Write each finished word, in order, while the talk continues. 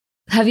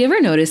Have you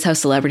ever noticed how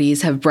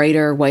celebrities have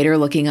brighter, whiter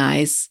looking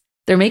eyes?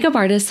 Their makeup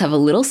artists have a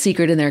little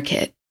secret in their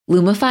kit: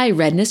 Lumify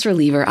Redness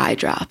Reliever Eye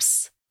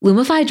Drops.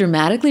 Lumify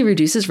dramatically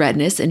reduces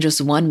redness in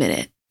just 1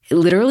 minute. It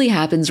literally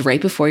happens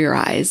right before your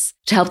eyes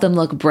to help them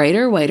look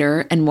brighter,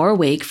 whiter, and more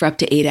awake for up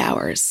to 8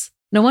 hours.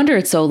 No wonder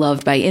it's so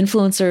loved by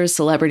influencers,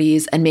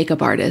 celebrities, and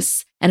makeup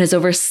artists, and has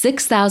over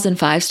 6,000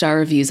 5-star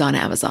reviews on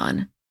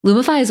Amazon.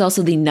 Lumify is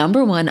also the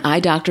 #1 eye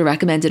doctor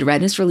recommended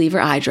redness reliever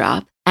eye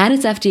drop, and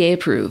it's FDA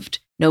approved.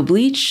 No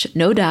bleach,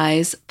 no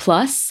dyes,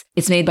 plus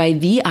it's made by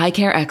the eye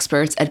care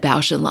experts at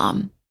Bausch &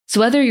 Lomb. So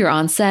whether you're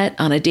on set,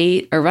 on a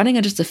date, or running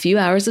on just a few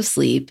hours of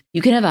sleep,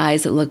 you can have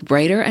eyes that look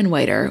brighter and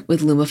whiter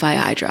with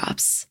Lumify eye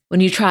drops.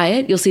 When you try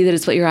it, you'll see that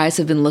it's what your eyes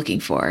have been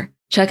looking for.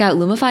 Check out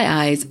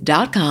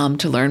LumifyEyes.com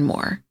to learn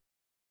more.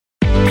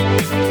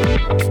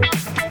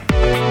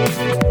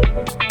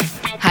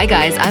 Hi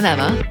guys, I'm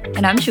Emma.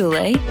 And I'm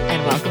Julie.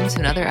 And welcome to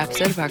another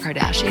episode of our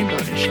Kardashian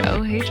bonus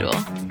show. Hey, Jewel.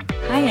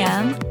 Hi,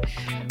 Em.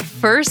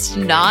 First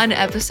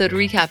non-episode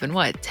recap in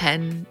what,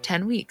 10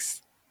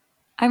 weeks?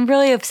 I'm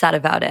really upset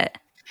about it.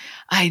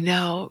 I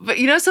know. But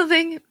you know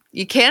something?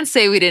 You can't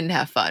say we didn't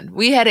have fun.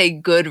 We had a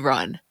good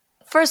run.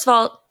 First of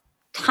all,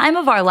 time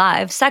of our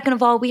lives. Second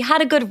of all, we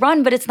had a good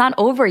run, but it's not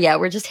over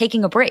yet. We're just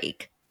taking a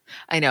break.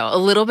 I know. A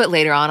little bit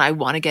later on, I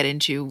want to get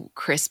into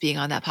Kris being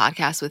on that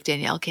podcast with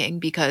Danielle King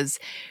because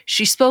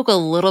she spoke a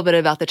little bit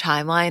about the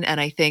timeline, and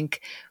I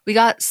think we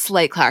got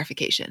slight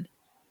clarification.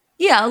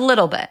 Yeah, a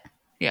little bit.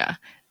 Yeah.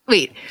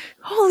 Wait,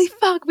 holy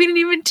fuck, we didn't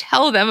even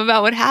tell them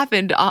about what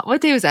happened.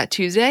 What day was that,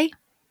 Tuesday?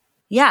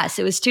 Yes,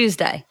 it was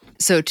Tuesday.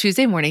 So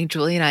Tuesday morning,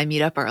 Julie and I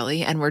meet up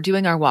early, and we're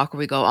doing our walk where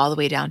we go all the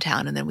way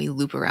downtown, and then we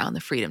loop around the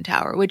Freedom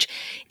Tower, which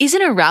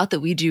isn't a route that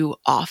we do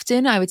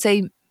often. I would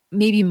say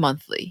maybe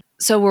monthly.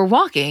 So we're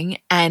walking,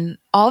 and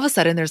all of a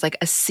sudden there's like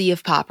a sea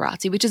of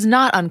paparazzi, which is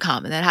not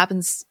uncommon. That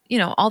happens,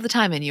 all the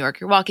time in New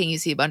York. You're walking, you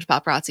see a bunch of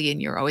paparazzi,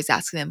 and you're always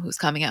asking them who's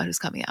coming out, who's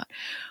coming out.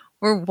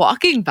 We're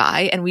walking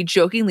by, and we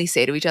jokingly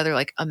say to each other,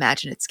 like,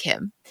 imagine it's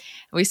Kim.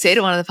 And we say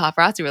to one of the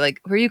paparazzi, we're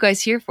like, who are you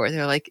guys here for?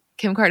 They're like,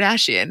 Kim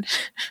Kardashian.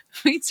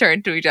 We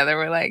turn to each other,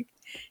 we're like,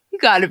 you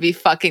gotta be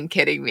fucking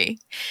kidding me.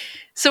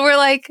 So we're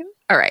like,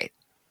 all right,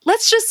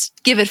 let's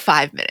just give it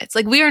 5 minutes.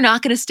 Like, we are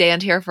not going to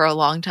stand here for a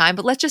long time,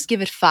 but let's just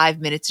give it 5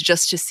 minutes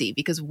just to see,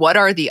 because what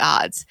are the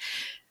odds?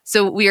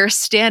 So we are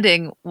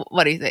standing,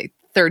 what do you think,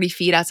 30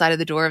 feet outside of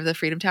the door of the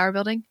Freedom Tower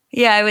building?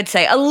 Yeah, I would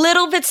say a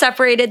little bit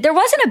separated. There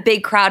wasn't a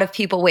big crowd of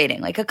people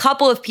waiting. Like, a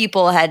couple of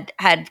people had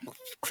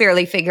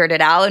clearly figured it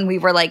out, and we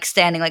were like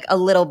standing like a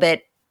little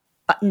bit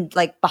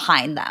like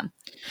behind them.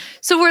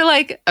 So we're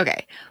like,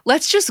 okay,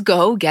 let's just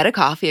go get a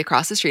coffee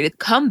across the street,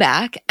 come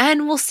back,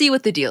 and we'll see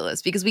what the deal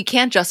is, because we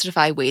can't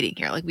justify waiting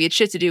here. Like, we had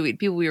shit to do. We had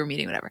people we were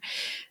meeting, whatever.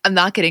 I'm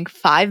not kidding.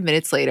 5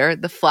 minutes later,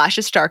 the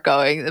flashes start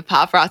going, the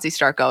paparazzi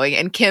start going,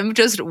 and Kim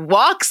just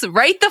walks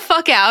right the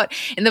fuck out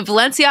in the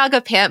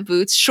Balenciaga pant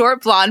boots,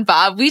 short blonde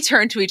bob. We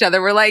turn to each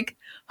other. We're like,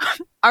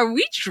 are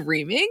we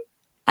dreaming?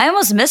 I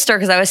almost missed her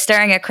because I was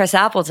staring at Chris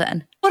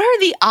Appleton. What are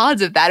the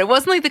odds of that? It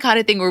wasn't like the kind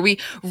of thing where we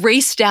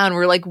raced down,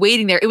 we're like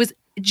waiting there. It was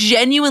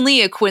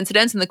genuinely a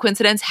coincidence, and the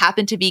coincidence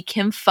happened to be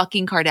Kim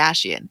fucking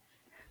Kardashian.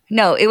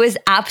 No, it was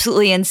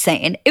absolutely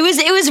insane. It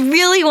was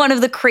really one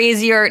of the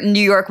crazier New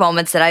York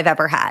moments that I've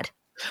ever had.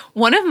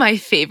 One of my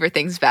favorite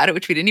things about it,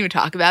 which we didn't even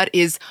talk about,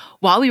 is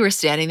while we were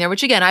standing there,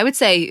 which again, I would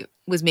say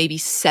was maybe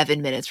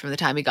 7 minutes from the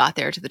time we got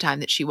there to the time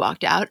that she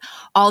walked out,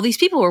 all these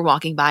people were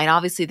walking by, and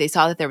obviously they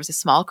saw that there was a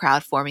small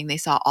crowd forming. They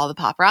saw all the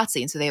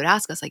paparazzi, and so they would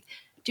ask us, like,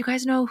 do you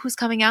guys know who's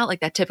coming out? Like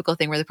that typical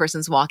thing where the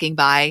person's walking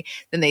by,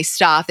 then they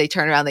stop, they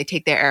turn around, they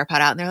take their AirPod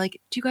out, and they're like,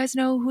 do you guys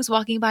know who's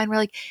walking by? And we're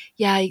like,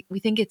 yeah, we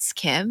think it's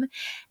Kim.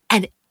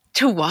 And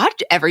to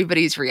watch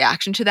everybody's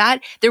reaction to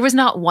that, there was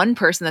not one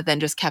person that then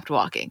just kept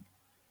walking.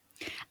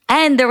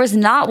 And there was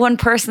not one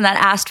person that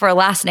asked for a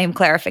last name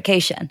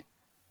clarification.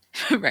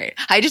 Right.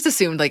 I just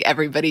assumed like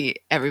everybody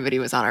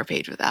was on our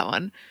page with that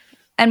one.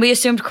 And we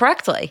assumed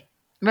correctly.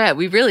 Right,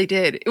 we really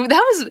did.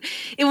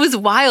 It was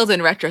wild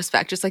in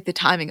retrospect, just like the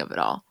timing of it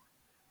all.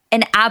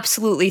 An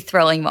absolutely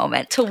thrilling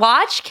moment. To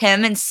watch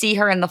Kim and see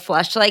her in the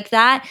flesh like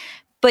that,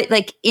 but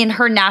like in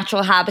her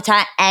natural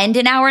habitat and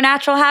in our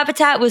natural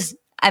habitat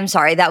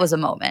that was a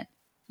moment.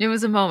 It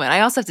was a moment.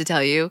 I also have to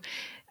tell you,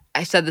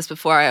 I said this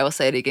before, I will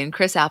say it again,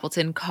 Chris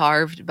Appleton,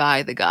 carved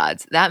by the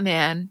gods. That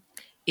man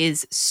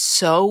is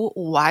so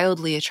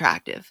wildly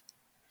attractive.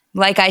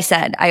 Like I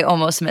said, I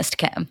almost missed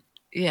Kim.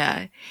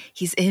 Yeah,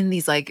 he's in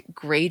these like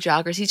gray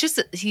joggers.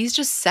 He's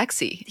just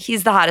sexy.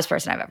 He's the hottest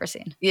person I've ever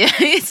seen. Yeah,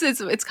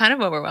 it's kind of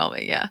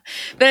overwhelming. Yeah,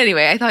 but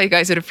anyway, I thought you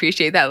guys would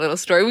appreciate that little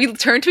story. We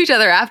turned to each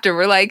other after.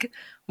 We're like,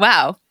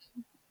 wow,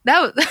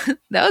 that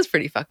was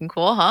pretty fucking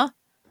cool, huh?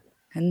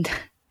 And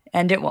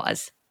it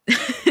was.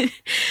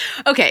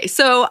 Okay,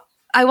 so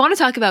I want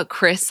to talk about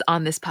Kris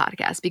on this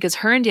podcast because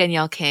her and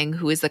Danielle King,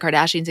 who is the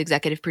Kardashians'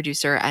 executive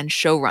producer and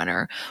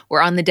showrunner,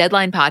 were on the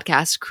Deadline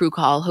podcast Crew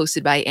Call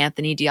hosted by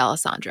Anthony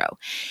D'Alessandro.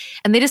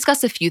 And they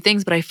discussed a few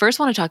things, but I first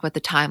want to talk about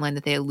the timeline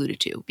that they alluded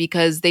to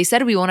because they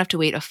said we won't have to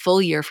wait a full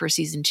year for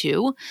season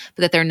 2,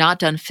 but that they're not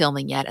done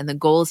filming yet and the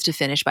goal is to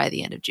finish by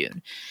the end of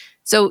June.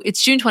 So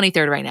it's June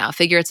 23rd right now.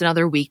 Figure it's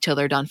another week till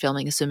they're done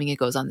filming, assuming it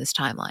goes on this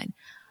timeline.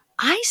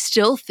 I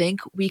still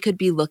think we could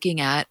be looking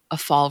at a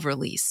fall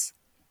release.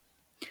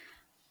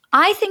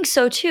 I think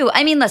so too.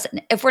 I mean,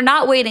 listen, if we're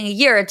not waiting a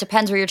year, it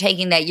depends where you're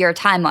taking that year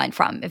timeline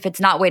from. If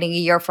it's not waiting a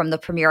year from the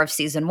premiere of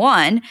season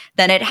 1,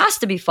 then it has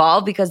to be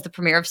fall because the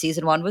premiere of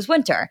season 1 was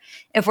winter.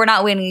 If we're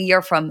not waiting a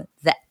year from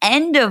the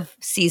end of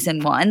season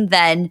 1,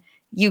 then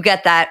you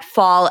get that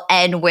fall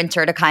and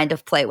winter to kind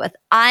of play with.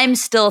 I'm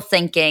still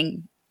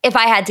thinking, if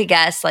I had to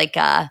guess, like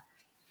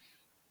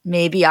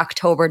maybe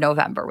October,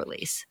 November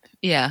release.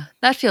 Yeah,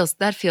 that feels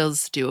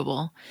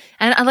doable.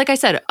 And like I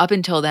said, up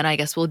until then, I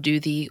guess we'll do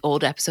the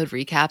old episode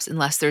recaps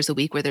unless there's a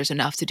week where there's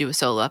enough to do a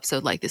solo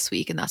episode like this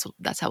week, and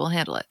that's how we'll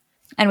handle it.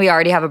 And we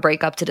already have a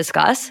breakup to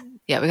discuss.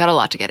 Yeah, we got a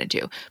lot to get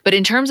into. But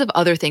in terms of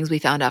other things we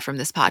found out from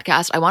this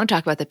podcast, I want to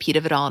talk about the Pete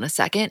of it all in a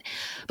second.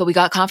 But we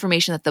got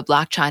confirmation that the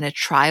Blac Chyna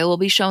trial will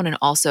be shown and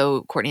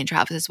also Kourtney and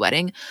Travis's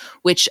wedding,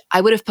 which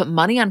I would have put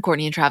money on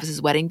Kourtney and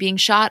Travis's wedding being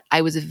shot.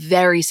 I was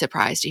very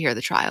surprised to hear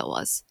the trial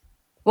was.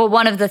 Well,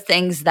 one of the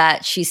things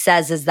that she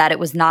says is that it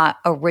was not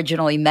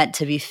originally meant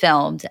to be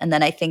filmed. And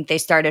then I think they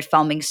started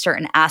filming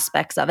certain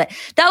aspects of it.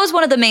 That was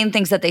one of the main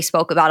things that they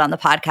spoke about on the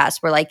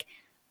podcast, where like,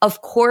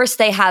 of course,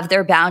 they have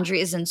their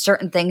boundaries and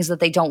certain things that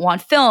they don't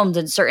want filmed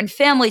and certain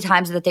family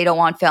times that they don't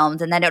want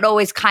filmed. And then it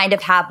always kind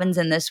of happens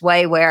in this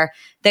way where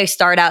they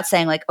start out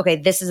saying like, okay,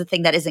 this is a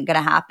thing that isn't going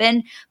to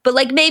happen, but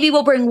like maybe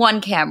we'll bring one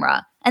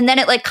camera. And then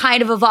it like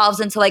kind of evolves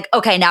into like,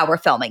 okay, now we're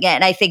filming it.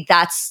 And I think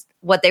that's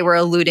what they were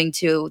alluding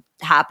to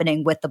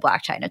happening with the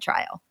Blac Chyna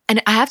trial.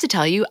 And I have to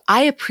tell you,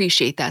 I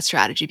appreciate that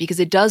strategy because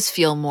it does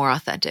feel more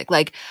authentic.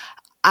 Like,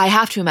 I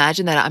have to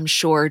imagine that I'm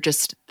sure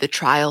just the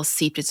trial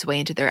seeped its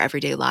way into their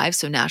everyday lives.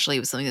 So naturally, it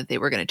was something that they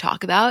were going to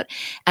talk about.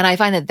 And I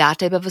find that that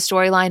type of a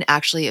storyline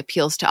actually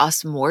appeals to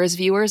us more as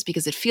viewers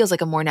because it feels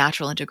like a more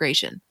natural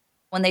integration.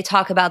 When they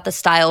talk about the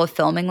style of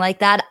filming like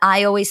that,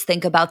 I always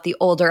think about the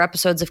older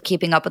episodes of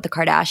Keeping Up with the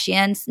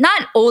Kardashians.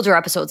 Not older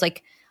episodes,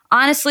 like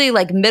honestly,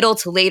 like middle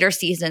to later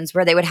seasons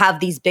where they would have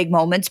these big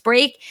moments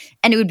break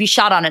and it would be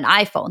shot on an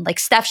iPhone. Like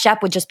Steph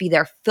Shep would just be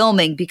there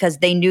filming because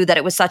they knew that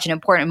it was such an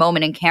important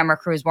moment and camera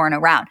crews weren't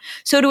around.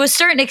 So to a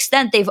certain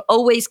extent, they've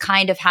always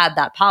kind of had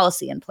that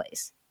policy in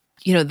place.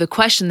 You know, the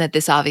question that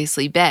this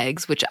obviously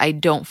begs, which I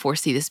don't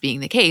foresee this being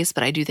the case,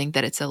 but I do think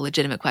that it's a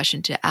legitimate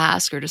question to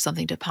ask or just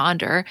something to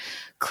ponder.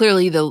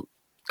 Clearly, the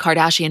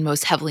Kardashian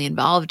most heavily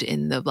involved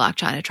in the Blac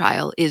Chyna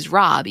trial is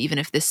Rob, even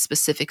if this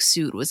specific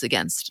suit was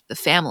against the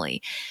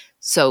family.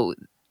 So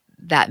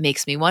that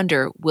makes me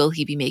wonder, will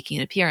he be making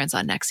an appearance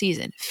on next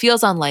season?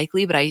 Feels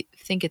unlikely, but I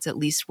think it's at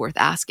least worth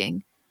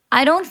asking.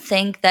 I don't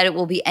think that it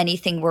will be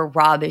anything where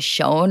Rob is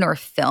shown or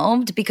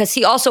filmed because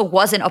he also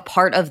wasn't a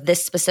part of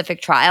this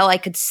specific trial. I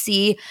could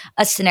see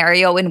a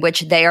scenario in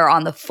which they are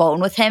on the phone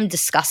with him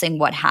discussing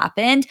what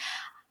happened.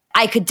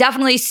 I could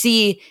definitely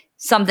see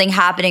something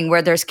happening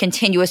where there's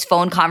continuous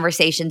phone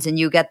conversations and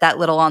you get that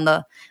little in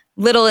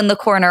the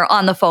corner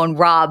on the phone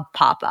Rob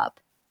pop up.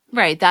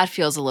 Right. That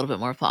feels a little bit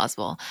more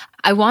plausible.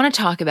 I want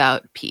to talk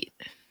about Pete.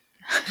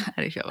 How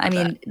do you feel about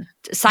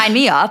that? Sign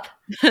me up.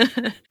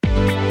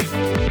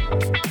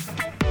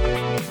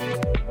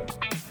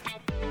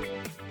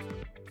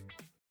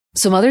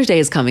 So Mother's Day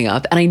is coming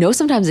up, and I know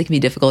sometimes it can be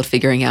difficult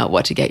figuring out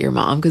what to get your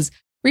mom because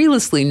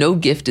realistically, no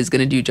gift is going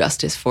to do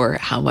justice for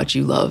how much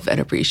you love and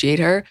appreciate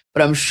her.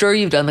 But I'm sure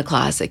you've done the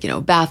classic,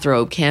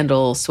 bathrobe,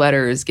 candle,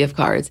 sweaters, gift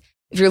cards.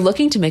 If you're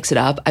looking to mix it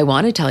up, I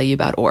want to tell you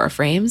about Aura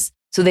Frames.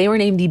 So they were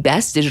named the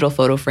best digital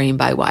photo frame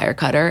by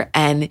Wirecutter.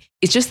 And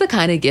it's just the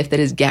kind of gift that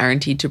is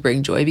guaranteed to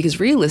bring joy because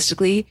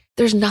realistically,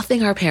 there's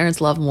nothing our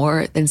parents love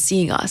more than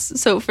seeing us.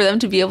 So for them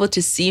to be able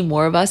to see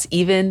more of us,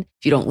 even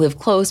if you don't live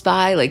close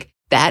by, like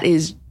that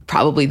is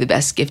probably the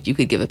best gift you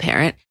could give a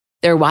parent.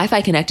 They're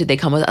Wi-Fi connected. They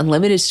come with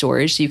unlimited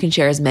storage, so you can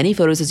share as many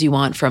photos as you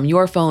want from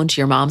your phone to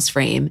your mom's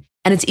frame.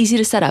 And it's easy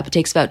to set up. It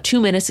takes about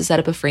 2 minutes to set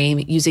up a frame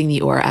using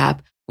the Aura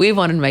app. We have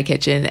one in my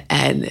kitchen,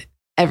 and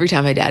every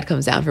time my dad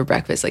comes down for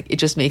breakfast, like it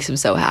just makes him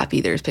so happy.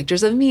 There's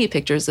pictures of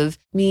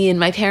me and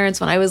my parents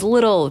when I was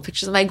little,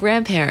 pictures of my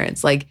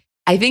grandparents. Like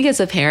I think as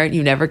a parent,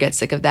 you never get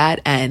sick of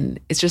that. And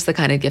it's just the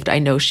kind of gift I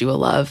know she will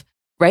love.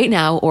 Right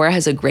now, Aura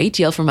has a great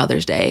deal for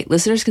Mother's Day.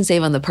 Listeners can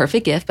save on the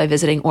perfect gift by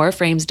visiting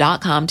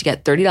auraframes.com to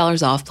get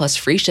 $30 off plus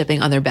free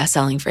shipping on their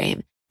best-selling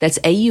frame. That's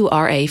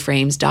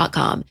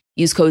auraframes.com.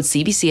 Use code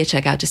CBC at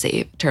checkout to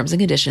save. Terms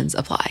and conditions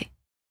apply.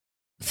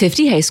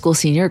 50 high school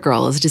senior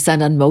girls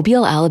descend on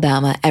Mobile,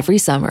 Alabama every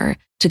summer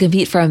to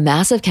compete for a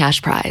massive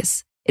cash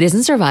prize. It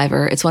isn't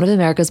Survivor. It's one of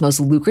America's most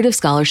lucrative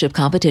scholarship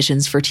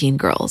competitions for teen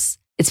girls.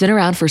 It's been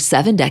around for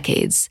 7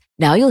 decades.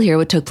 Now you'll hear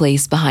what took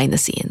place behind the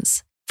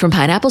scenes. From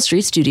Pineapple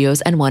Street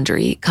Studios and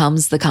Wondery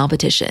comes The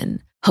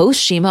Competition.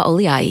 Host Shima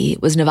Oliai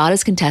was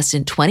Nevada's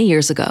contestant 20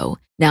 years ago.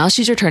 Now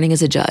she's returning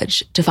as a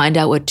judge to find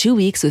out what 2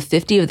 weeks with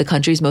 50 of the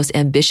country's most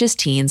ambitious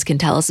teens can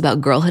tell us about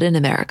girlhood in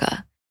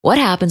America. What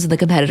happens when the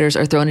competitors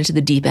are thrown into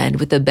the deep end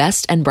with the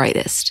best and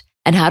brightest?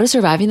 And how does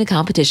surviving the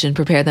competition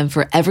prepare them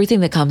for everything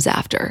that comes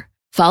after?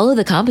 Follow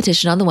The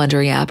Competition on the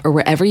Wondery app or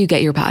wherever you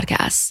get your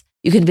podcasts.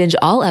 You can binge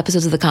all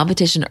episodes of The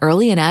Competition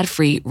early and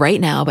ad-free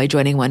right now by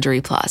joining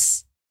Wondery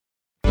Plus.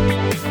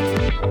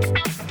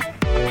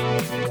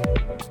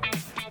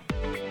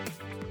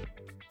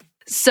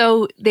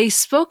 So they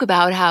spoke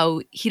about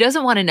how he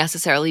doesn't want to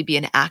necessarily be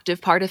an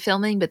active part of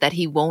filming, but that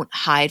he won't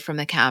hide from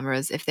the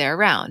cameras if they're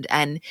around.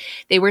 And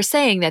they were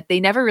saying that they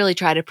never really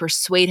try to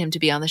persuade him to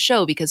be on the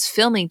show because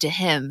filming to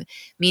him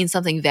means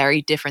something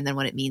very different than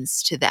what it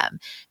means to them.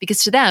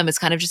 Because to them, it's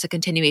kind of just a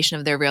continuation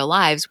of their real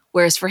lives.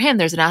 Whereas for him,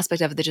 there's an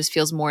aspect of it that just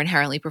feels more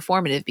inherently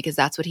performative because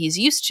that's what he's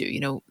used to.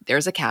 You know,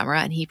 there's a camera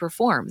and he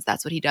performs.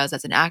 That's what he does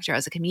as an actor,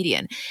 as a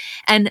comedian.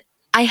 And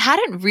I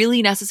hadn't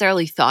really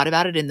necessarily thought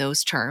about it in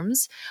those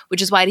terms, which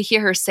is why to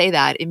hear her say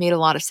that, it made a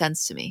lot of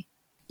sense to me.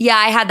 Yeah,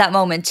 I had that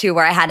moment too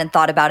where I hadn't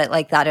thought about it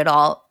like that at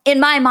all. In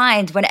my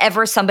mind,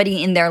 whenever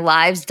somebody in their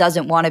lives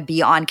doesn't want to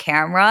be on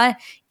camera,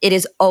 it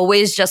is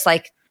always just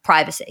like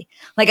privacy.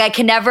 Like I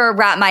can never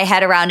wrap my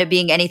head around it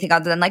being anything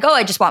other than like, oh,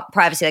 I just want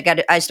privacy. Like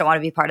I just don't want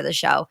to be part of the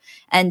show.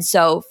 And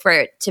so for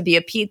it to be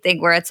a Pete thing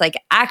where it's like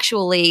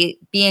actually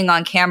being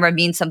on camera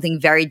means something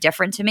very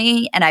different to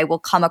me and I will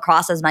come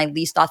across as my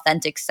least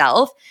authentic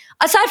self.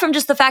 Aside from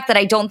just the fact that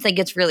I don't think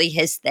it's really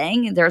his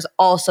thing, there's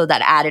also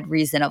that added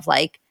reason of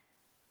like,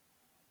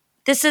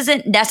 this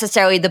isn't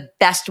necessarily the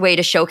best way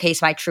to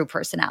showcase my true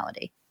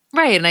personality.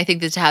 Right. And I think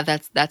that to have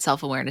that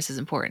self-awareness is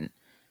important.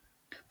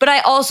 But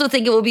I also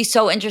think it will be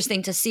so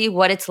interesting to see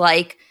what it's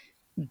like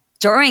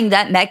during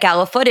that Met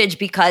Gala footage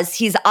because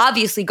he's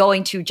obviously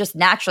going to just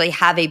naturally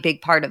have a big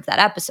part of that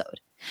episode.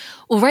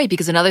 Well, right,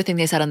 because another thing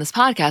they said on this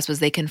podcast was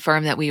they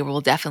confirmed that we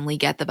will definitely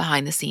get the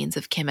behind the scenes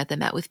of Kim at the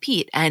Met with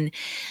Pete. And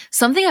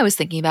something I was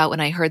thinking about when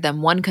I heard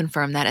them, one,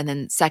 confirm that, and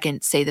then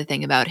second, say the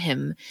thing about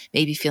him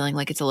maybe feeling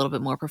like it's a little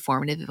bit more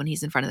performative when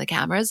he's in front of the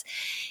cameras,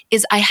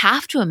 is I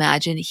have to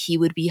imagine he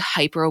would be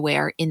hyper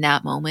aware in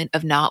that moment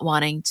of not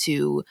wanting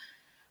to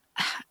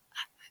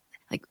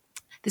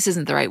this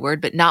isn't the right word,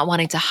 but not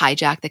wanting to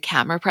hijack the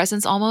camera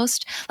presence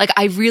almost. Like,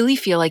 I really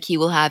feel like he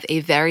will have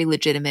a very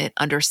legitimate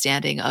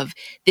understanding of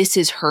this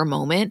is her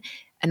moment.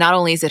 And not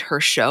only is it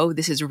her show,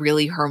 this is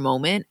really her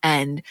moment.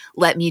 And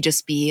let me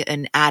just be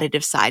an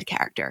additive side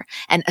character.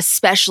 And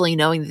especially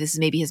knowing that this is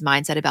maybe his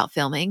mindset about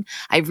filming,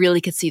 I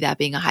really could see that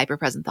being a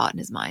hyper-present thought in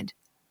his mind.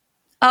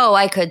 Oh,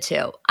 I could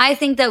too. I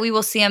think that we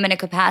will see him in a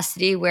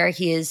capacity where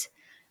he is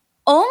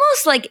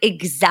almost like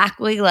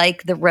exactly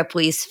like the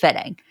Ripley's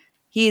fitting.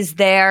 He's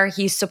there,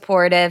 he's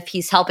supportive,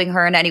 he's helping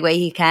her in any way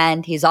he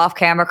can. He's off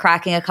camera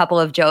cracking a couple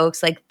of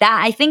jokes like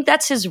that. I think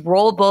that's his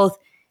role both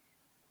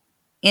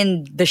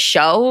in the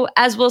show,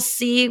 as we'll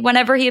see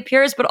whenever he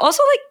appears, but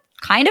also like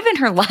kind of in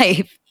her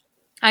life.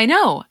 I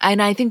know.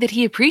 And I think that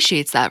he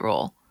appreciates that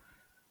role.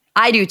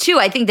 I do too.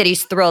 I think that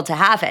he's thrilled to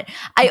have it.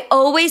 I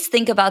always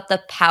think about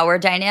the power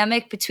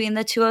dynamic between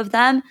the two of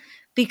them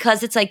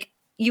because it's like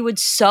you would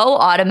so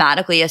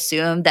automatically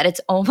assume that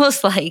it's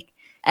almost like,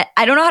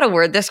 I don't know how to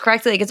word this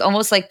correctly. Like it's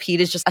almost like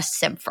Pete is just a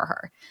simp for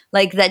her.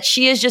 Like that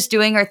she is just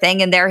doing her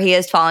thing and there he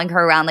is following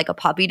her around like a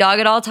puppy dog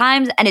at all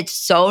times. And it's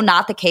so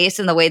not the case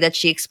in the way that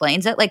she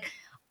explains it. Like,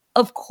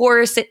 of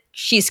course,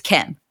 she's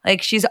Kim.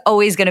 Like she's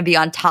always going to be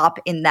on top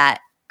in that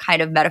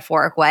kind of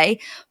metaphoric way.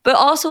 But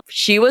also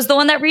she was the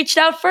one that reached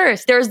out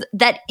first. There's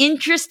that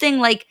interesting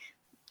like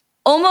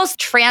almost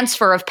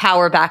transfer of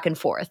power back and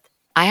forth.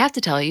 I have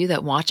to tell you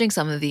that watching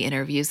some of the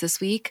interviews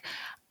this week,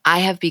 I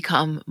have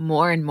become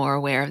more and more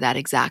aware of that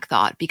exact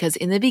thought because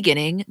in the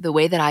beginning, the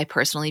way that I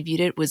personally viewed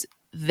it was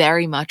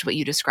very much what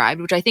you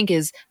described, which I think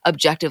is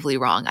objectively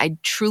wrong. I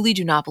truly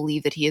do not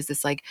believe that he is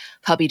this like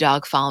puppy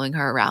dog following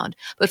her around.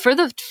 But for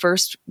the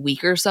first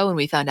week or so when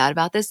we found out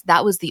about this,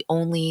 that was the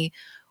only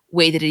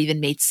way that it even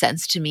made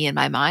sense to me in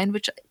my mind,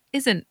 which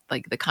isn't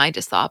like the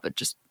kindest thought, but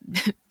just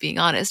being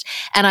honest.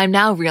 And I'm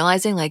now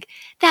realizing like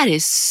that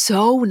is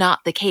so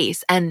not the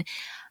case. And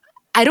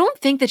I don't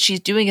think that she's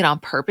doing it on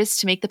purpose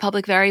to make the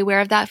public very aware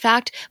of that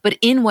fact, but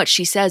in what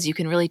she says, you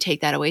can really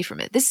take that away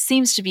from it. This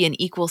seems to be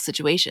an equal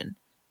situation.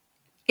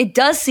 It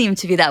does seem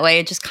to be that way.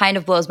 It just kind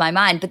of blows my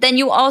mind. But then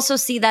you also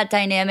see that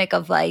dynamic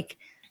of like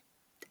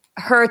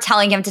her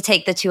telling him to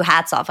take the two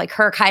hats off, like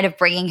her kind of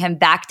bringing him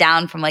back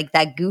down from like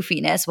that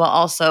goofiness while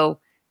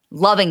also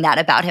loving that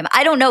about him.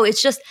 I don't know.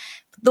 It's just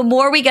the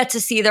more we get to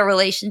see their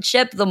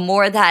relationship, the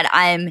more that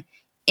I'm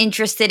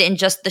interested in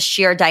just the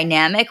sheer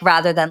dynamic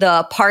rather than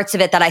the parts of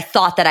it that I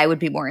thought that I would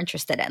be more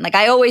interested in. Like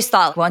I always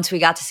thought once we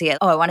got to see it,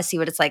 oh, I want to see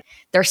what it's like,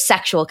 their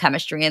sexual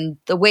chemistry and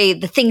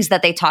the things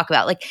that they talk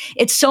about. Like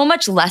it's so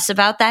much less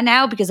about that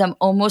now because I'm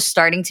almost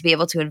starting to be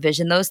able to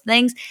envision those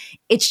things.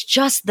 It's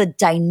just the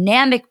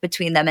dynamic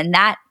between them. And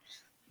that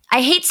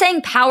I hate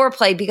saying power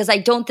play because I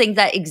don't think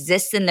that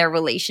exists in their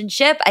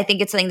relationship. I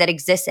think it's something that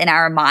exists in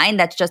our mind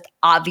that's just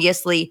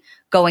obviously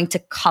going to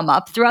come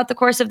up throughout the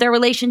course of their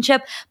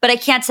relationship. But I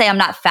can't say I'm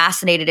not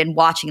fascinated in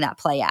watching that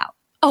play out.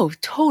 Oh,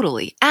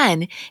 totally.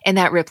 And in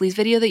that Ripley's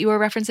video that you were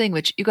referencing,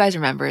 which you guys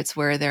remember, it's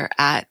where they're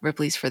at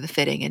Ripley's for the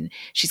fitting and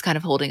she's kind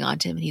of holding on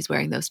to him and he's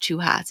wearing those 2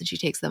 hats and she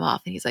takes them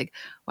off and he's like,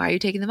 why are you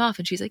taking them off?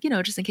 And she's like,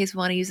 just in case we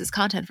want to use this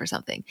content for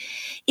something.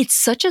 It's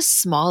such a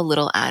small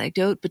little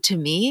anecdote, but to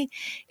me,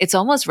 it's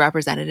almost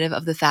representative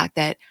of the fact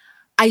that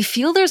I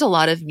feel there's a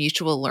lot of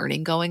mutual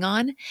learning going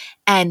on.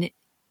 And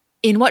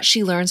in what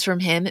she learns from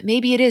him,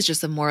 maybe it is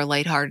just a more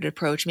lighthearted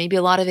approach. Maybe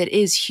a lot of it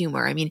is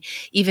humor. I mean,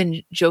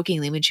 even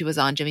jokingly, when she was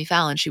on Jimmy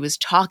Fallon, she was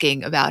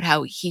talking about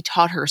how he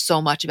taught her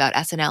so much about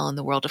SNL and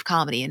the world of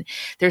comedy. And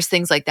there's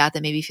things like that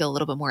that maybe feel a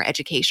little bit more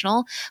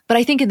educational. But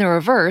I think in the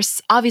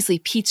reverse, obviously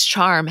Pete's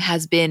charm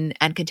has been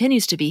and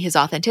continues to be his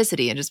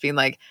authenticity and just being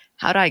like,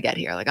 how'd I get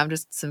here? Like, I'm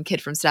just some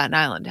kid from Staten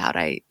Island. How'd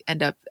I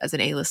end up as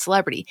an A-list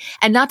celebrity?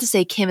 And not to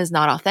say Kim is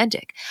not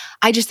authentic.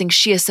 I just think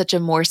she has such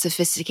a more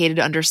sophisticated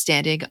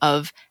understanding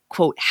of,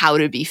 quote, how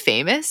to be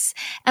famous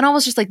and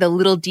almost just like the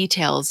little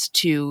details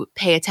to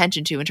pay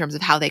attention to in terms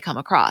of how they come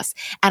across.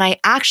 And I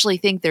actually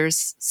think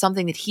there's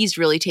something that he's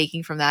really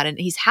taking from that and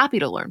he's happy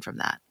to learn from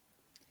that.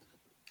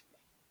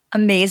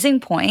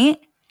 Amazing point.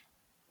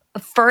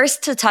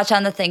 First, to touch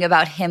on the thing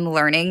about him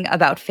learning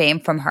about fame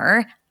from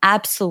her,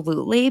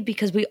 absolutely,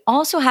 because we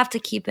also have to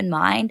keep in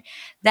mind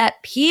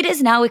that Pete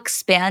is now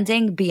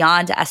expanding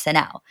beyond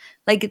SNL.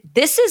 Like,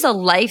 this is a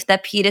life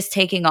that Pete is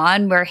taking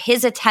on where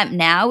his attempt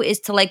now is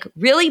to like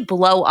really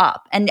blow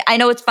up. And I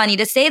know it's funny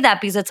to say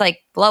that because it's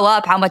like, blow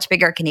up, how much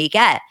bigger can he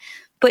get?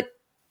 But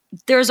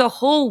there's a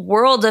whole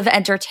world of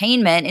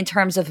entertainment in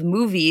terms of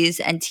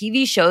movies and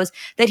TV shows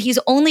that he's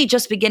only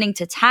just beginning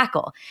to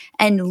tackle.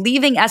 And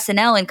leaving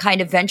SNL and kind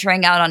of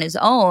venturing out on his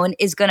own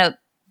is going to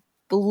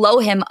blow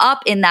him up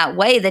in that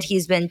way that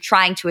he's been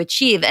trying to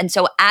achieve. And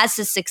so as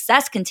his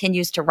success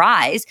continues to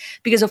rise,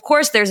 because of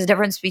course there's a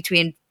difference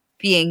between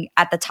being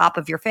at the top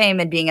of your fame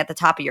and being at the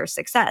top of your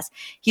success.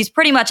 He's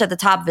pretty much at the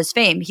top of his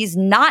fame. He's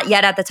not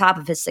yet at the top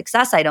of his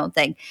success, I don't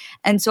think.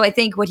 And so I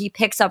think what he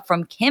picks up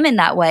from Kim in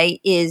that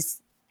way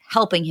is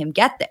helping him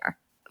get there.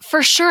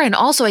 For sure. And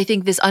also, I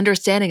think this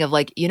understanding of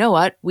like, you know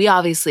what? We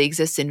obviously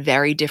exist in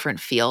very different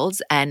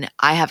fields and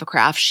I have a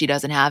craft she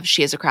doesn't have.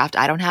 She has a craft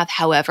I don't have.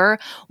 However,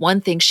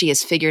 one thing she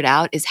has figured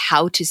out is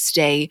how to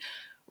stay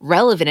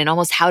relevant and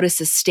almost how to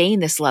sustain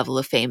this level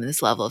of fame and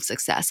this level of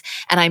success.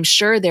 And I'm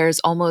sure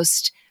there's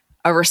almost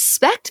a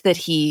respect that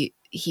he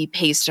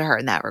pays to her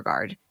in that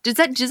regard. Does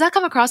that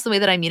come across the way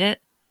that I mean it?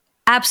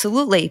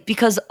 Absolutely.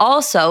 Because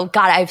also,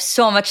 God, I have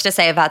so much to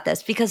say about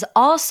this. Because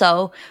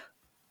also,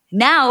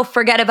 now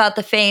forget about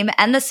the fame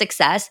and the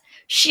success.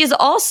 She's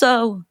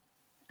also,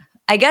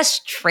 I guess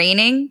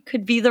training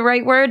could be the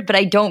right word, but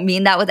I don't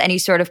mean that with any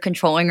sort of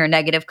controlling or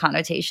negative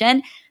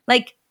connotation.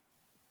 Like,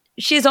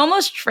 she's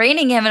almost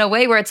training him in a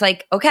way where it's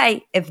like,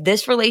 okay, if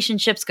this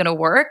relationship's going to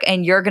work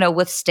and you're going to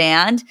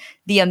withstand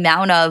the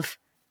amount of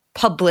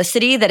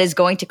publicity that is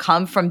going to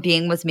come from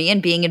being with me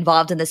and being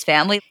involved in this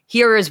family,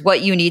 here is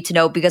what you need to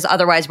know because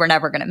otherwise we're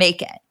never going to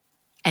make it.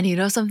 And you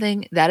know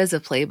something? That is a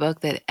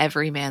playbook that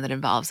every man that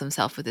involves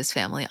himself with his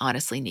family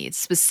honestly needs,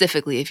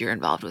 specifically if you're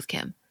involved with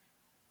Kim.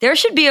 There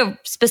should be a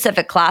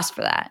specific class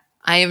for that.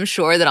 I am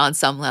sure that on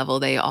some level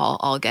they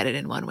all get it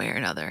in one way or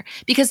another.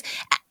 Because,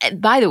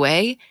 by the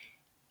way,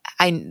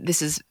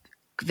 this is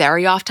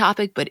very off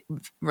topic, but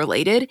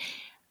related.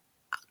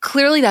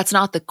 Clearly, that's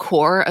not the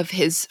core of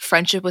his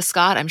friendship with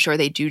Scott. I'm sure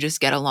they do just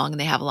get along and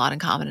they have a lot in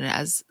common. And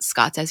as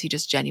Scott says, he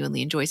just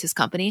genuinely enjoys his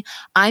company.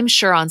 I'm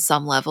sure on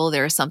some level,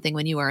 there is something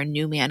when you are a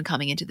new man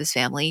coming into this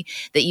family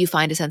that you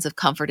find a sense of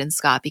comfort in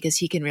Scott because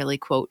he can really,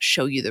 quote,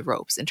 show you the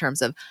ropes in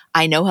terms of,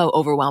 I know how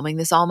overwhelming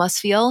this all must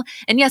feel.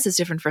 And yes, it's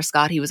different for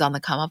Scott. He was on the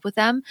come up with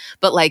them.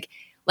 But like,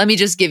 let me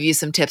just give you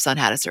some tips on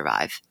how to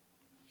survive.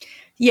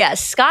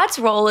 Yes, Scott's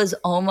role is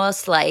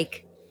almost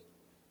like,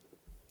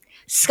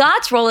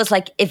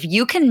 if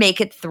you can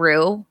make it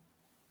through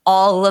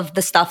all of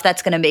the stuff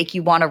that's going to make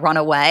you want to run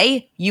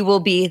away, you will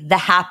be the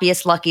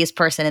happiest, luckiest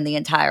person in the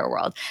entire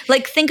world.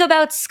 Like, think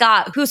about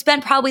Scott, who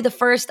spent probably the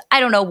first,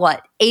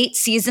 8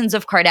 seasons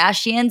of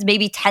Kardashians,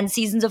 maybe 10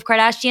 seasons of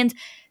Kardashians,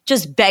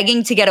 just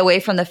begging to get away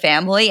from the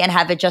family and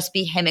have it just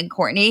be him and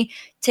Kourtney,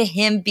 to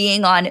him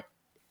being on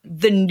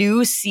the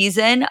new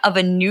season of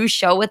a new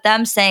show with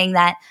them saying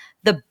that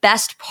the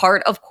best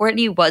part of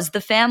Kourtney was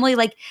the family.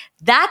 Like,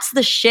 that's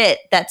the shit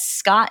that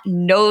Scott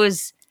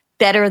knows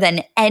better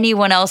than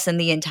anyone else in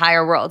the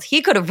entire world.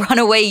 He could have run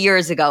away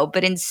years ago,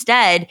 but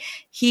instead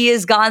he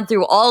has gone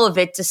through all of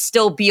it to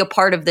still be a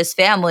part of this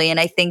family. And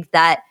I think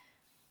that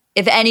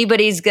if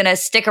anybody's going to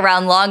stick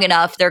around long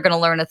enough, they're going to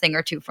learn a thing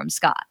or two from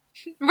Scott.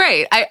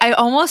 Right. I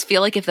almost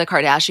feel like if the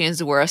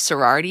Kardashians were a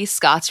sorority,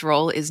 Scott's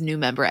role is new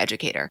member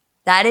educator.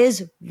 That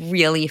is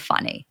really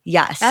funny.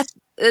 Yes.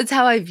 That's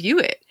how I view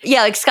it.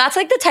 Yeah, like Scott's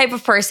like the type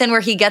of person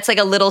where he gets like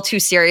a little too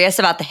serious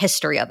about the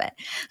history of it.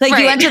 Like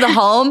you enter the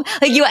home,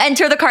 like you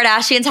enter the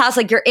Kardashians' house,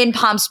 like you're in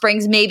Palm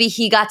Springs. Maybe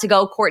he got to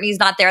go. Kourtney's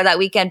not there that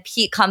weekend.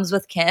 Pete comes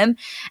with Kim.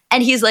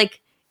 And he's like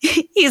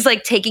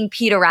taking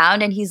Pete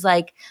around and he's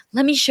like,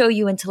 let me show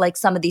you into like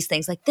some of these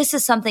things. Like this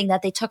is something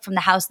that they took from the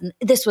house and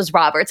this was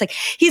Robert's. Like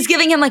he's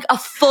giving him like a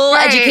full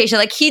education.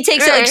 Like he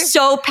takes it like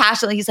so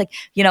passionately. He's like,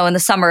 you know, in the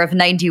summer of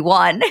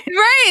 91. Right.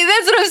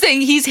 That's what I'm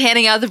saying. He's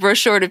handing out the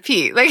brochure to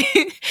Pete. Like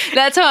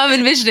that's how I'm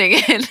envisioning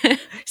it.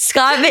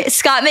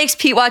 Scott makes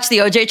Pete watch the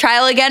OJ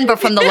trial again, but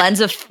from the lens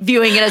of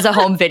viewing it as a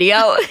home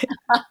video.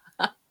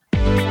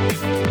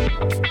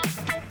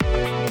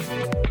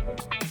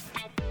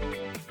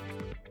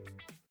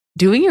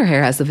 Doing your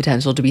hair has the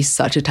potential to be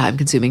such a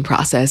time-consuming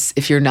process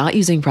if you're not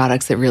using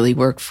products that really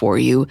work for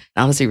you and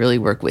honestly really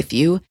work with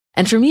you.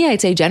 And for me,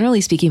 I'd say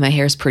generally speaking, my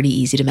hair is pretty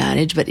easy to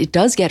manage, but it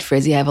does get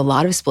frizzy. I have a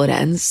lot of split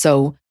ends,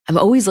 so I'm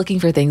always looking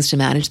for things to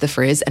manage the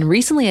frizz. And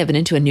recently I've been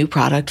into a new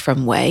product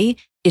from OUAI.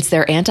 It's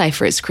their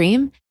anti-frizz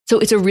cream. So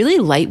it's a really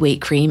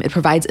lightweight cream. It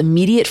provides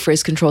immediate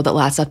frizz control that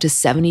lasts up to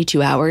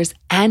 72 hours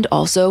and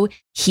also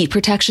heat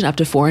protection up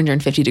to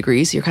 450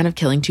 degrees. So you're kind of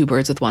killing two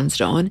birds with one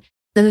stone.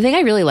 Then the thing I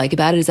really like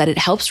about it is that it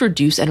helps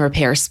reduce and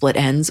repair split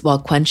ends while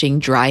quenching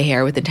dry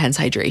hair with intense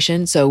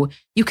hydration. So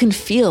you can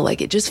feel like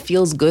it just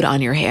feels good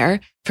on your hair.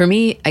 For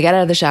me, I get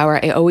out of the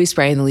shower, I always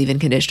spray in the leave-in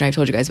conditioner. I've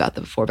told you guys about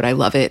that before, but I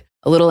love it.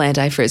 A little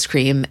anti-frizz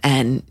cream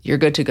and you're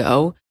good to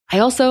go. I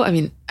love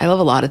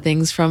a lot of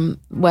things from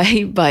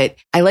OUAI, but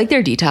I like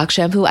their detox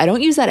shampoo. I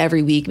don't use that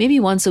every week, maybe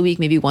once a week,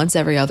 maybe once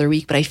every other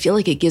week, but I feel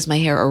like it gives my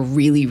hair a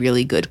really,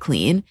 really good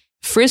clean.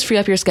 Frizz free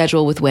up your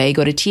schedule with OUAI.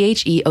 Go to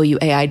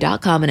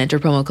THEOUAI.com and enter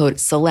promo code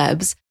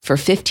CELEBS for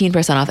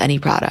 15% off any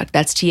product.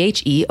 That's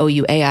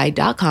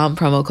THEOUAI.com,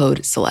 promo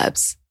code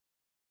CELEBS.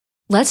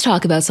 Let's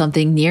talk about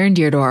something near and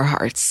dear to our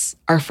hearts,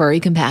 our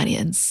furry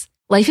companions.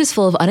 Life is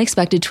full of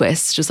unexpected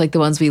twists, just like the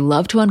ones we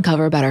love to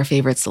uncover about our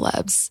favorite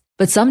celebs.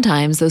 But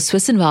sometimes those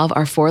twists involve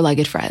our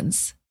four-legged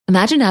friends.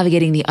 Imagine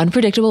navigating the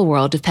unpredictable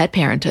world of pet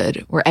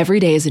parenthood, where every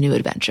day is a new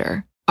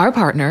adventure. Our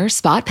partner,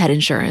 Spot Pet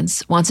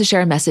Insurance, wants to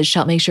share a message to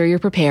help make sure you're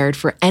prepared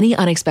for any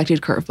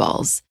unexpected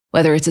curveballs,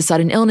 whether it's a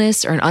sudden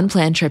illness or an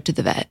unplanned trip to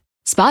the vet.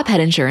 Spot Pet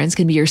Insurance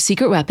can be your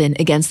secret weapon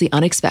against the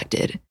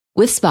unexpected.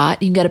 With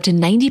Spot, you can get up to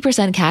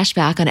 90% cash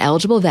back on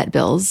eligible vet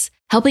bills,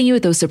 helping you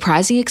with those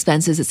surprising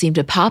expenses that seem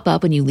to pop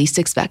up when you least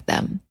expect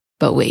them.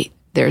 But wait,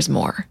 there's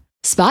more.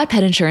 Spot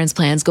Pet Insurance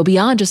plans go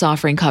beyond just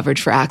offering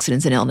coverage for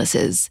accidents and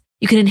illnesses.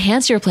 You can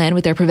enhance your plan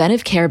with their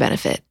preventive care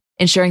benefit,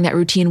 ensuring that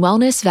routine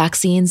wellness,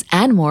 vaccines,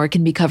 and more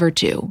can be covered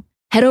too.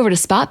 Head over to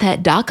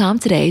spotpet.com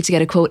today to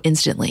get a quote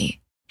instantly.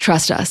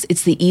 Trust us,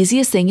 it's the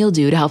easiest thing you'll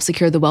do to help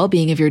secure the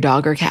well-being of your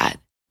dog or cat.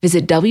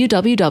 Visit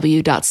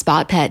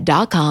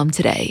www.spotpet.com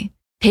today.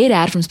 Paid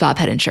ad from Spot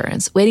Pet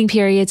Insurance. Waiting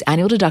periods,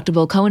 annual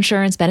deductible,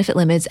 coinsurance, benefit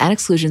limits, and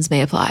exclusions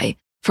may apply.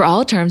 For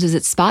all terms,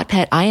 visit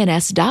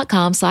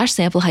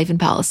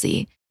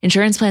spotpetins.com/sample-policy.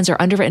 Insurance plans are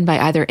underwritten by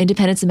either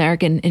Independence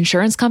American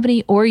Insurance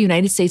Company or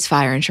United States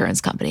Fire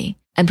Insurance Company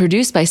and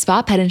produced by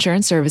Spot Pet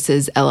Insurance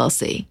Services,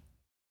 LLC.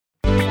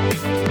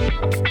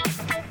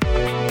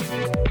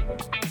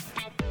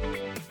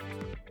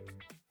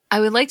 I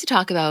would like to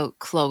talk about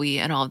Khloé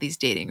and all of these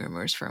dating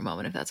rumors for a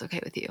moment, if that's okay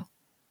with you.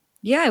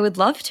 Yeah, I would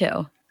love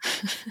to.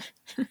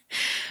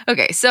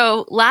 Okay,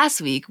 so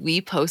last week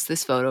we posted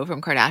this photo from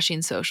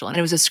Kardashian Social, and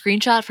it was a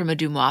screenshot from a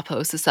Deuxmoi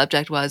post. The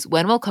subject was,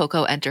 "When will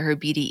Coco enter her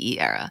BDE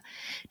era?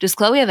 Does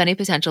Khloé have any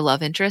potential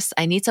love interests?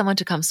 I need someone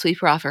to come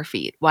sweep her off her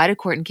feet. Why did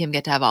Kourt and Kim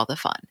get to have all the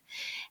fun?"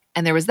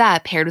 And there was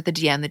that paired with the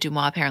DM that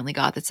Deuxmoi apparently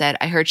got that said,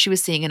 "I heard she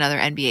was seeing another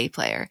NBA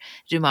player."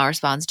 Deuxmoi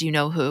responds, "Do you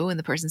know who?" And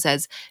the person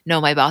says,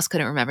 "No, my boss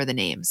couldn't remember the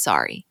name.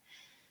 Sorry."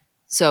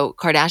 So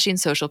Kardashian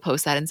Social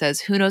posts that and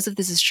says, "Who knows if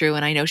this is true?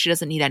 And I know she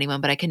doesn't need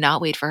anyone, but I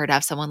cannot wait for her to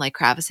have someone like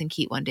Kravis and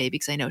Keat one day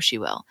because I know she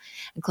will."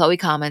 And Khloé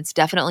comments,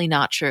 "Definitely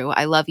not true.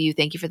 I love you.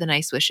 Thank you for the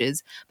nice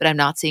wishes, but I'm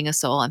not seeing a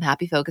soul. I'm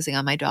happy focusing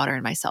on my daughter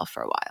and myself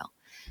for a while."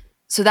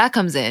 So that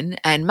comes in,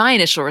 and my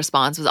initial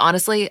response was,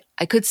 honestly,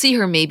 I could see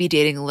her maybe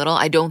dating a little.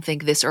 I don't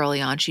think this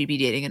early on she'd be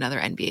dating another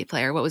NBA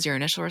player. What was your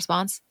initial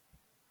response?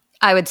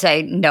 I would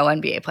say no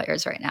NBA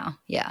players right now.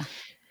 Yeah.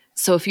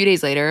 So a few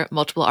days later,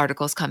 multiple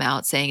articles come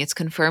out saying it's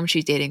confirmed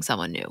she's dating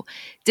someone new.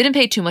 Didn't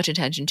pay too much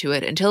attention to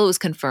it until it was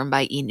confirmed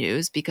by E!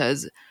 News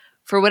because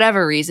for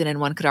whatever reason, and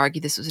one could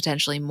argue this was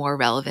potentially more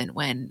relevant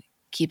when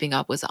Keeping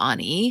Up was on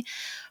E!,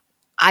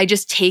 I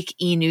just take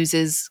E!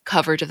 News's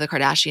coverage of the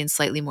Kardashians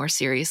slightly more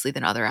seriously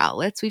than other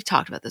outlets. We've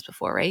talked about this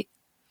before, right?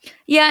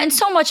 Yeah, and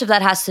so much of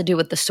that has to do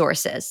with the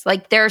sources.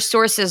 Like their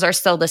sources are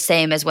still the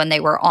same as when they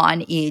were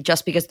on E!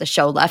 Just because the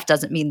show left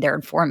doesn't mean their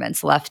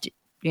informants left,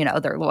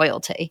 their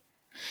loyalty.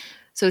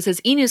 So it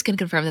says E! News can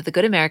confirm that the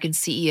Good American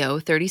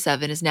CEO,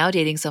 37, is now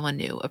dating someone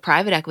new, a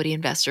private equity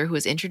investor who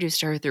was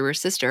introduced to her through her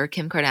sister,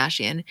 Kim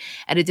Kardashian,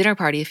 at a dinner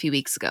party a few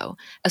weeks ago.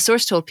 A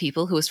source told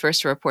People, who was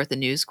first to report the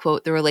news,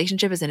 quote, "The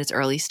relationship is in its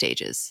early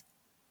stages."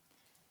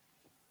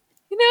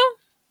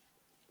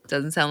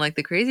 Doesn't sound like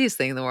the craziest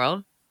thing in the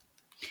world.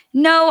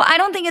 No, I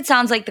don't think it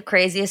sounds like the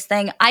craziest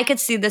thing. I could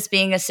see this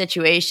being a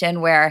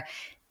situation where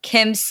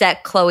Kim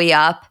set Khloe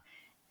up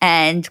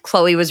and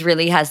Khloe was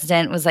really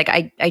hesitant, was like,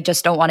 I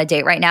just don't want to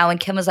date right now. And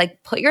Kim was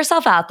like, put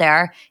yourself out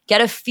there, get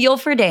a feel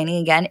for dating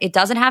again. It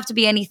doesn't have to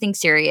be anything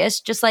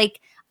serious. Just like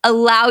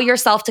allow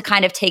yourself to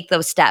kind of take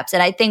those steps.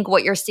 And I think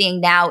what you're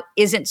seeing now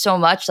isn't so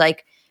much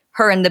like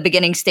her in the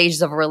beginning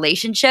stages of a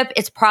relationship.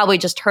 It's probably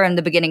just her in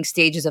the beginning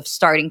stages of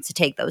starting to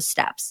take those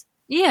steps.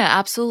 Yeah,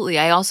 absolutely.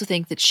 I also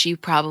think that she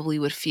probably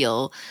would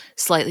feel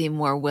slightly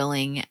more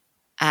willing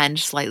and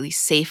slightly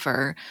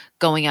safer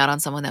going out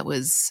on someone that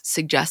was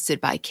suggested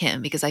by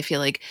Kim, because I feel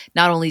like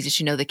not only does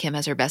she know that Kim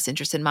has her best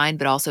interest in mind,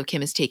 but also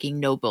Kim is taking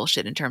no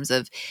bullshit in terms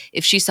of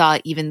if she saw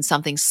even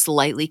something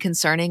slightly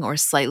concerning or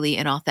slightly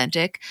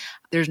inauthentic,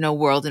 there's no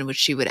world in which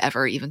she would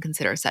ever even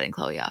consider setting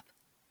Khloe up.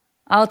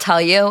 I'll tell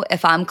you,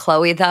 if I'm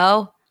Khloe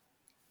though,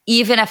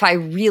 even if I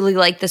really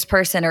like this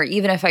person or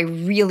even if I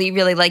really,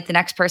 really like the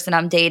next person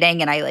I'm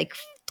dating and I like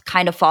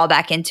kind of fall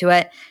back into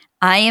it,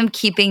 I am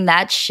keeping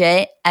that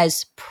shit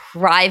as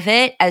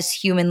private as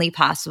humanly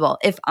possible.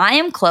 If I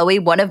am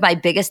Khloe, one of my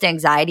biggest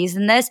anxieties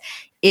in this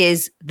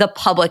is the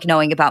public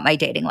knowing about my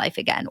dating life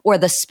again, or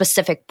the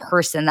specific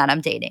person that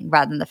I'm dating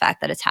rather than the fact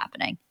that it's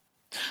happening.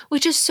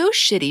 Which is so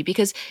shitty,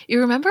 because you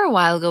remember a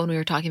while ago when we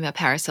were talking about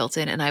Paris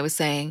Hilton and I was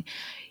saying,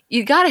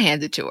 you got to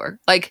hand it to her.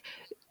 Like,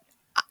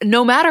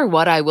 no matter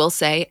what I will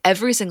say,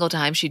 every single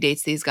time she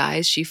dates these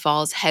guys, she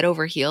falls head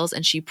over heels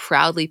and she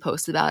proudly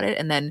posts about it.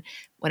 And then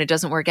when it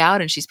doesn't work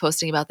out and she's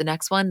posting about the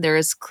next one, there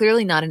is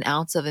clearly not an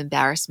ounce of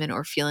embarrassment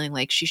or feeling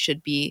like she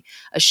should be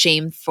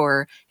ashamed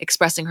for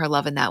expressing her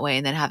love in that way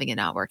and then having it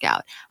not work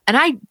out. And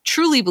I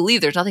truly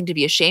believe there's nothing to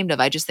be ashamed of.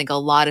 I just think a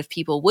lot of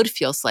people would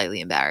feel slightly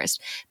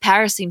embarrassed.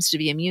 Paris seems to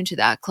be immune to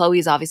that. Khloe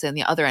is obviously on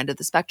the other end of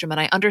the spectrum, and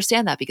I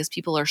understand that because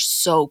people are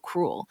so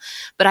cruel.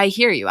 But I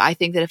hear you. I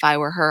think that if I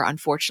were her,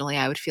 unfortunately,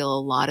 I would feel a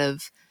lot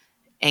of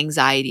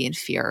anxiety and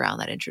fear around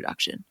that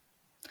introduction.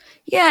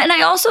 Yeah, and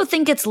I also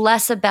think it's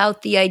less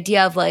about the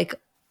idea of like,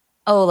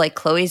 oh, like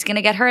Khloe's going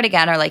to get hurt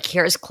again, or like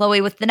here's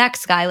Khloe with the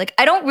next guy. Like,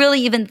 I don't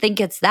really even think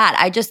it's that.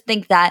 I just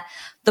think that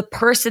the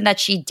person that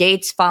she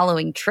dates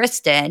following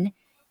Tristan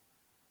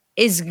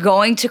is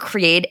going to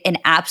create an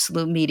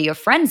absolute media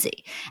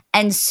frenzy.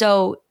 And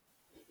so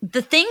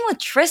the thing with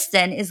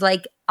Tristan is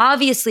like,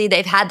 obviously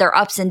they've had their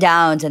ups and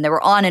downs and they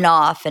were on and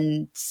off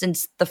and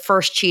since the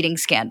first cheating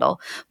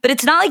scandal, but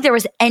it's not like there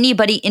was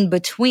anybody in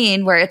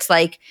between where it's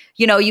like,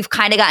 you know, you've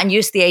kind of gotten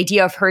used to the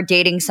idea of her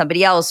dating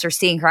somebody else or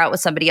seeing her out with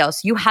somebody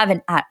else. You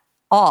haven't at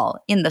all,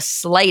 in the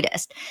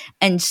slightest.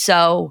 And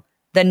so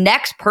the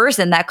next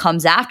person that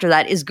comes after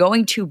that is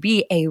going to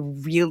be a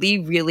really,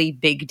 really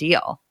big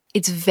deal.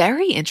 It's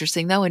very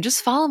interesting, though, and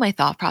just follow my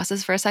thought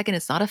process for a second.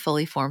 It's not a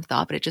fully formed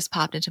thought, but it just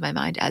popped into my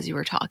mind as you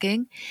were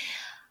talking.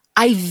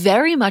 I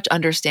very much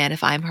understand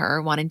if I'm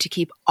her wanting to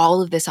keep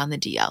all of this on the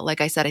DL.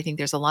 Like I said, I think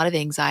there's a lot of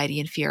anxiety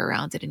and fear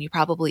around it, and you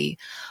probably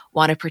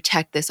want to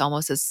protect this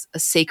almost as a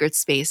sacred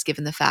space,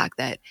 given the fact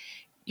that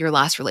your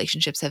last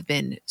relationships have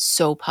been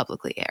so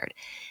publicly aired.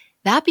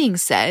 That being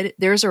said,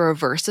 there's a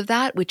reverse of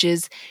that, which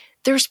is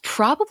there's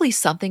probably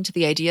something to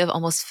the idea of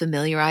almost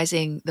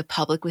familiarizing the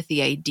public with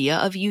the idea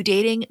of you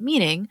dating,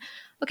 meaning,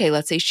 okay,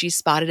 let's say she's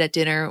spotted at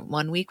dinner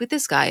one week with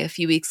this guy. A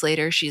few weeks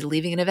later, she's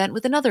leaving an event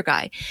with another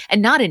guy.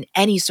 And not in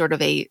any sort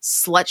of a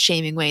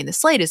slut-shaming way in the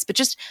slightest, but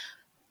just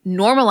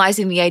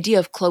normalizing the idea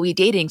of Khloe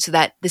dating so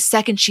that the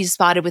second she's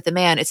spotted with a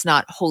man, it's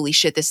not, holy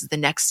shit, this is the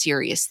next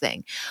serious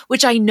thing,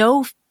 which I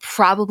know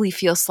probably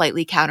feels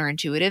slightly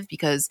counterintuitive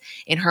because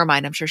in her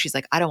mind, I'm sure she's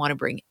like, I don't want to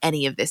bring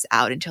any of this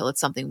out until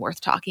it's something worth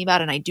talking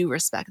about. And I do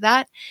respect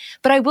that.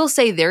 But I will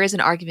say there is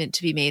an argument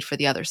to be made for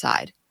the other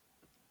side.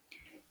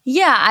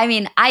 Yeah, I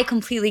mean, I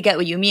completely get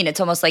what you mean. It's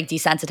almost like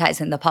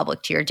desensitizing the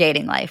public to your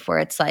dating life, where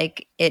it's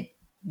like it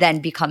then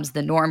becomes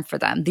the norm for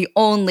them. The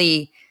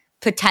only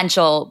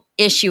potential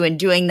issue in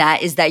doing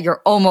that is that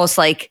you're almost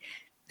like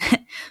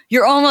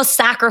you're almost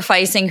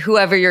sacrificing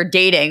whoever you're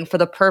dating for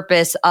the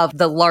purpose of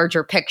the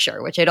larger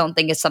picture, which I don't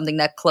think is something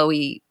that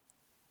Khloe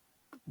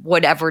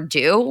would ever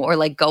do, or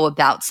like go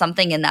about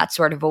something in that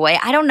sort of a way.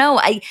 I don't know.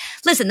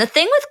 Listen, the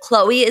thing with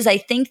Khloe is I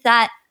think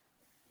that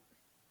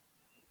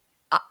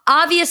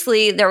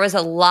obviously there was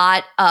a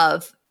lot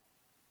of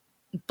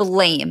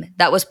blame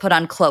that was put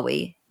on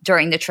Khloe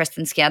during the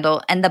Tristan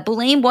scandal. And the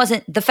blame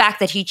wasn't the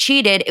fact that he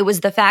cheated. It was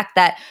the fact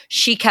that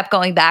she kept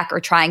going back or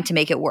trying to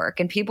make it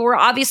work. And people were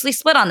obviously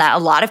split on that.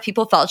 A lot of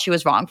people felt she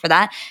was wrong for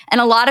that. And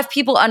a lot of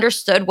people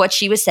understood what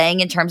she was saying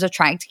in terms of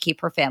trying to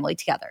keep her family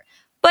together.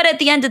 But at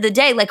the end of the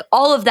day, like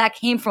all of that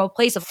came from a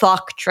place of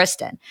fuck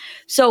Tristan.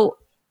 So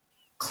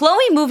Khloe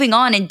moving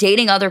on and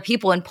dating other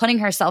people and putting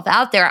herself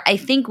out there, I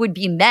think would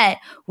be met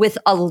with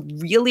a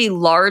really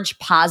large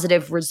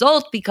positive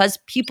result because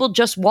people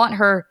just want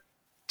her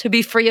to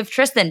be free of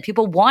Tristan.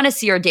 People want to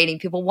see her dating.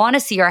 People want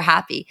to see her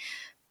happy.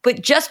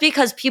 But just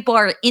because people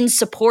are in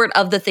support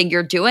of the thing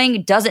you're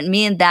doing doesn't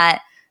mean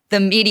that the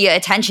media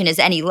attention is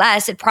any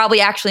less. It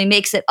probably actually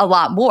makes it a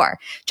lot more.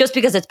 Just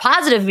because it's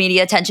positive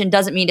media attention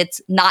doesn't mean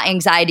it's not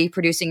anxiety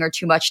producing or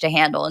too much to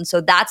handle. And so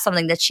that's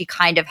something that she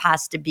kind of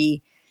has to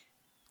be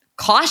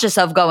cautious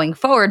of going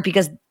forward,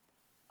 because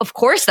of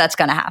course that's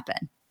going to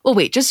happen. Well,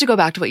 wait, just to go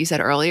back to what you said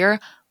earlier,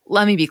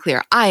 let me be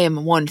clear. I am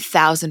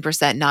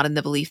 1000% not in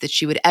the belief that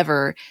she would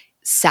ever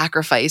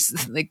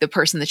sacrifice like the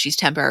person that she's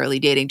temporarily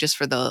dating just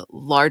for the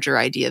larger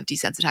idea of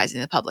desensitizing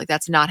the public.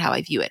 That's not how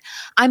I view it.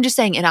 I'm just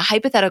saying, in a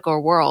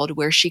hypothetical world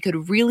where she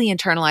could really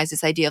internalize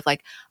this idea of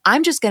like,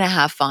 I'm just going to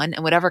have fun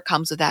and whatever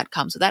comes with that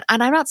comes with that.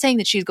 And I'm not saying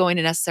that she's going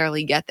to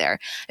necessarily get there.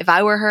 If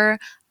I were her,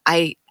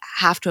 I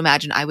have to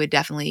imagine I would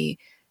definitely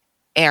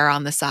err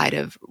on the side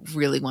of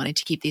really wanting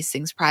to keep these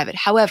things private.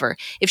 However,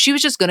 if she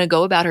was just going to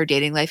go about her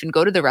dating life and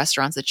go to the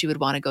restaurants that she would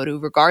want to go to,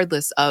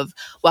 regardless of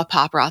what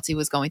paparazzi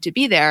was going to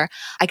be there,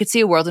 I could see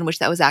a world in which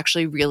that was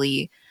actually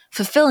really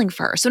fulfilling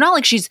for her. So not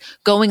like she's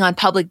going on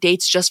public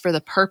dates just for the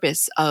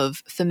purpose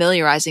of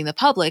familiarizing the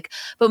public,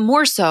 but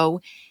more so,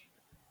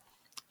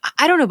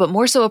 I don't know, but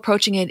more so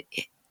approaching it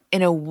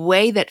in a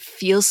way that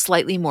feels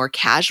slightly more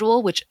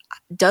casual, which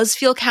does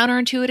feel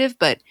counterintuitive,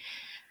 but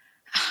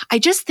I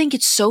just think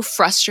it's so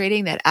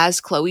frustrating that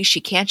as Khloe, she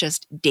can't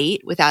just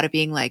date without it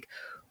being like,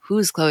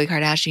 who's Khloe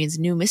Kardashian's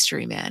new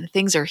mystery man?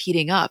 Things are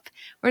heating up.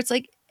 Where it's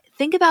like,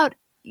 think about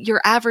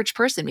your average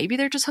person. Maybe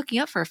they're just hooking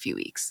up for a few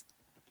weeks.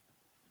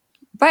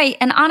 Right.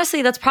 And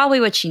honestly, that's probably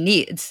what she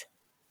needs.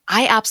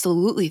 I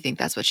absolutely think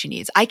that's what she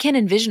needs. I can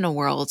envision a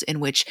world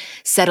in which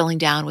settling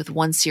down with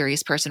one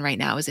serious person right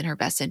now is in her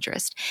best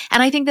interest.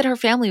 And I think that her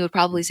family would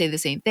probably say the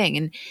same thing.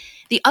 And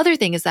the other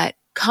thing is that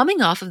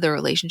coming off of the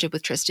relationship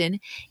with Tristan,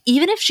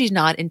 even if she's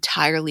not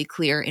entirely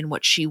clear in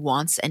what she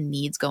wants and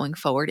needs going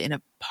forward in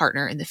a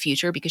partner in the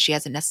future, because she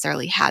hasn't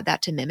necessarily had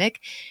that to mimic,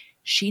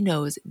 she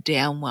knows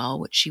damn well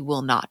what she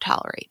will not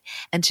tolerate.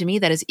 And to me,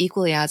 that is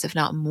equally as, if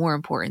not more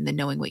important than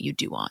knowing what you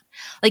do want.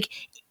 Like,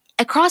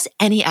 across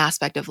any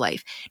aspect of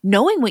life,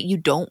 knowing what you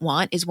don't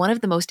want is one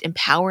of the most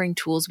empowering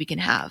tools we can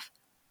have.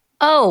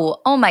 Oh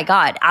my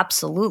God,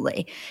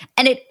 absolutely.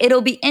 And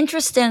it'll be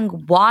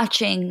interesting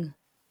watching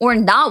or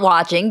not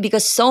watching,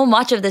 because so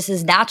much of this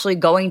is naturally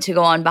going to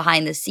go on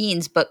behind the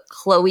scenes, but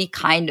Khloe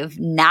kind of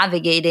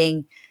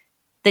navigating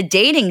the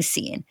dating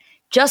scene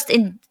just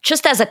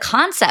as a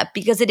concept,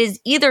 because it is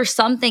either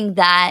something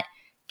that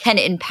can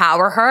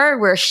empower her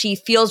where she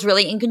feels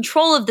really in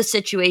control of the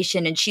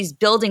situation and she's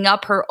building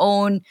up her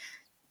own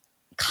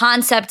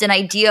concept and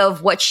idea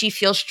of what she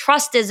feels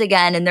trust is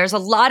again. And there's a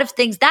lot of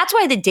things. That's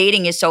why the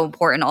dating is so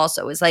important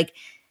also, is like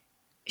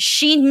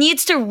she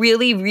needs to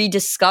really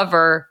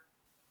rediscover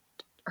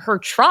her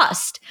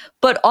trust.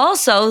 But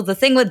also the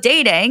thing with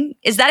dating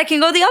is that it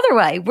can go the other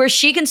way, where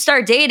she can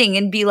start dating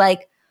and be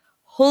like,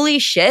 holy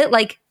shit,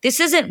 like this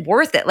isn't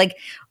worth it. Like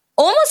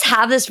almost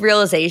have this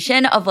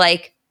realization of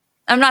like,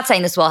 I'm not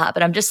saying this will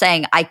happen. I'm just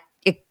saying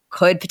it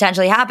could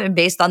potentially happen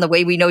based on the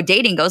way we know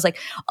dating goes. Like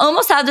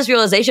almost have this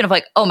realization of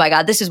like, oh my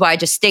God, this is why I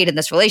just stayed in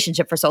this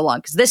relationship for so long,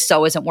 because this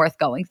so isn't worth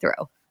going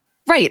through.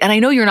 Right. And I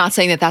know you're not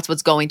saying that that's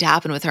what's going to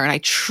happen with her. And I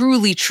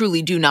truly,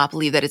 truly do not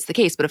believe that it's the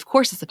case. But of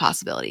course, it's a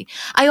possibility.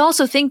 I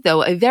also think,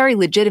 though, a very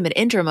legitimate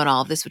interim in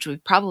all of this, which we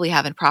probably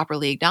haven't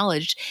properly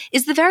acknowledged,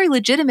 is the very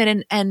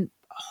legitimate and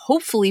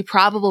hopefully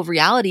probable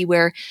reality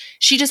where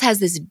she just has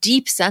this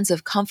deep sense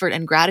of comfort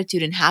and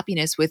gratitude and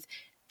happiness with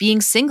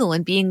being single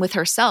and being with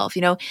herself.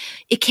 You know,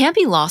 it can't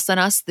be lost on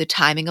us, the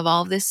timing of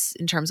all of this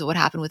in terms of what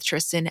happened with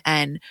Tristan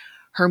and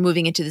her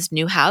moving into this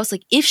new house.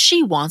 Like if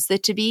she wants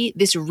it to be,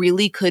 this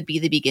really could be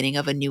the beginning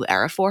of a new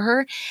era for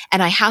her.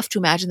 And I have to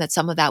imagine that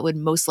some of that would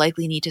most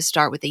likely need to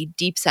start with a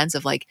deep sense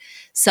of like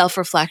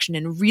self-reflection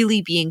and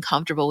really being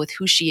comfortable with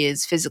who she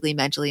is physically,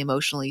 mentally,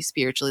 emotionally,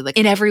 spiritually, like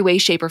in every way,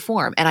 shape, or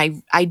form.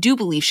 And I do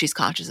believe she's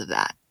conscious of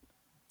that.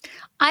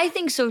 I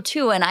think so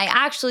too. And I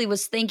actually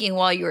was thinking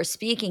while you were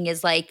speaking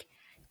is like,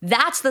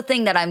 that's the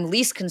thing that I'm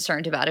least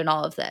concerned about in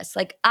all of this.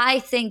 Like, I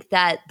think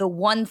that the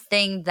one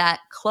thing that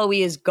Khloe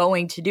is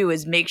going to do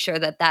is make sure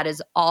that that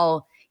is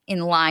all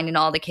in line in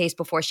all the case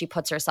before she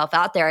puts herself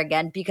out there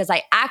again, because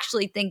I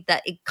actually think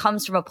that it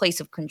comes from a place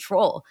of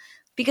control,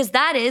 because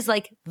that is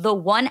like the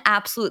one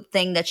absolute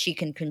thing that she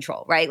can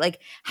control, right?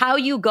 Like how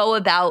you go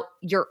about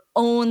your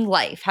own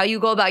life, how you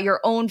go about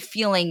your own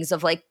feelings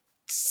of like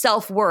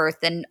self-worth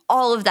and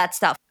all of that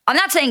stuff. I'm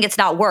not saying it's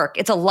not work.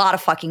 It's a lot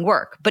of fucking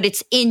work, but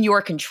it's in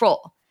your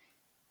control.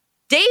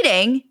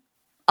 Dating,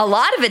 a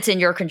lot of it's in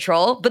your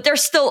control, but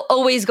there's still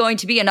always going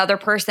to be another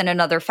person,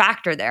 another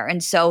factor there.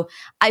 And so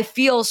I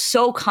feel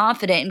so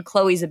confident in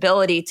Khloe's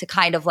ability to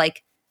kind of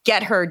like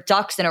get her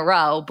ducks in a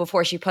row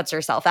before she puts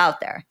herself out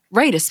there.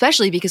 Right,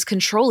 especially because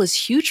control is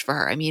huge for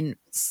her. I mean,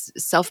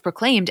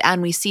 self-proclaimed,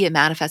 and we see it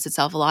manifest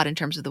itself a lot in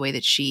terms of the way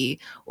that she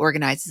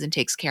organizes and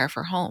takes care of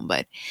her home.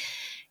 But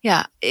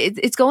yeah,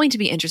 it's going to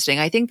be interesting.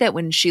 I think that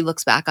when she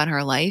looks back on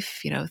her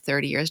life,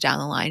 30 years down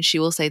the line, she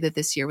will say that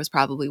this year was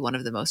probably one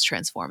of the most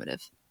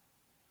transformative.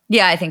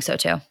 Yeah, I think so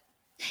too.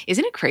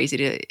 Isn't it crazy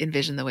to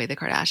envision the way the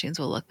Kardashians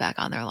will look back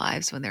on their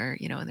lives when they're,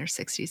 in their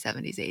 60s,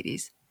 70s,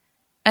 80s?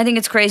 I think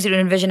it's crazy to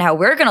envision how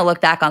we're going to look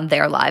back on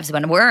their lives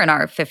when we're in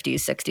our 50s,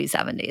 60s,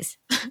 70s.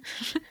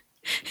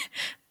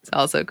 It's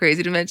also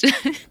crazy to mention.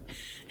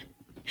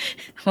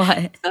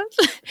 What?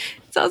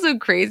 It's also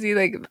crazy,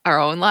 like our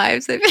own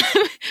lives.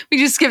 We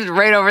just skipped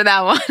right over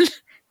that one.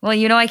 Well,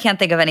 I can't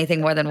think of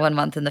anything more than 1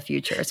 month in the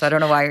future, so I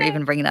don't know why you're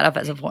even bringing that up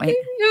as a point.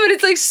 But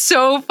it's like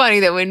so funny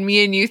that when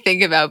me and you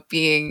think about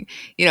being,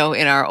 in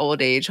our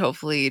old age,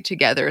 hopefully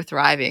together,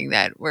 thriving,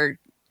 that we're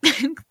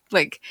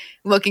like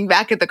looking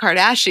back at the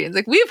Kardashians,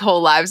 like we have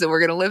whole lives that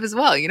we're going to live as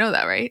well. You know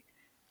that, right?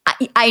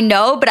 I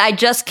know, but I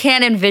just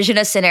can't envision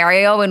a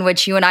scenario in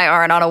which you and I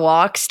aren't on a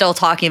walk still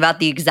talking about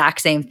the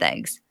exact same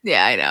things.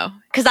 Yeah, I know.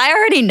 Because I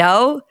already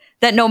know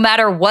that no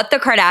matter what the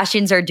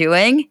Kardashians are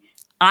doing,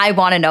 I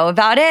want to know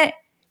about it.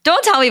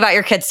 Don't tell me about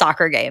your kid's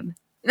soccer game.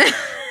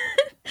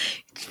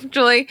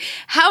 Julie,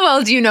 how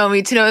well do you know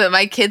me to know that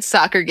my kid's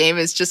soccer game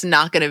is just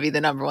not going to be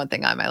the number one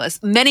thing on my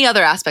list? Many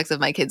other aspects of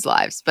my kids'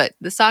 lives, but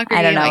the soccer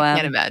game, I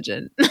can't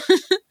imagine.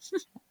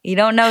 You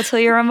don't know till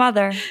you're a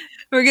mother.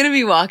 We're going to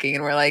be walking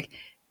and we're like,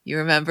 you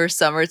remember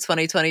summer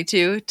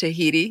 2022,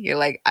 Tahiti? You're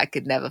like, I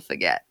could never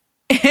forget.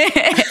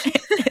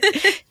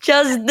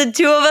 Just the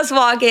two of us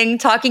walking,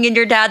 talking in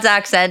your dad's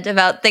accent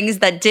about things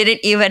that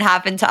didn't even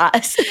happen to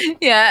us.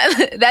 Yeah,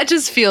 that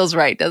just feels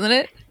right, doesn't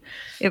it?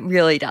 It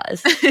really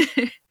does.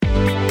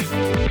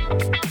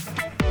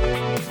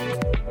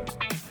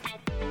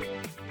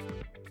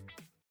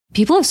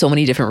 People have so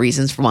many different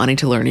reasons for wanting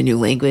to learn a new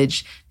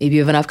language. Maybe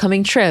you have an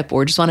upcoming trip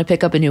or just want to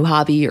pick up a new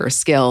hobby or a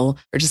skill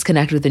or just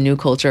connect with a new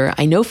culture.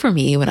 I know for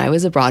me, when I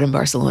was abroad in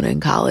Barcelona in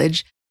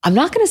college, I'm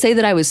not going to say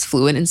that I was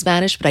fluent in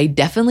Spanish, but I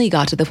definitely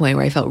got to the point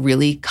where I felt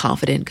really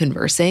confident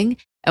conversing.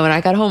 And when I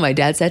got home, my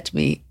dad said to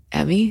me,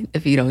 Emmy,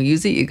 if you don't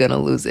use it, you're going to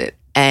lose it.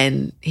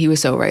 And he was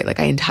so right.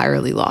 Like I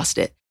entirely lost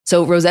it.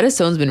 So Rosetta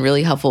Stone's been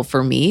really helpful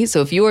for me.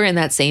 So if you are in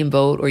that same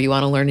boat or you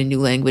want to learn a new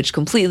language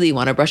completely,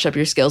 want to brush up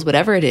your skills,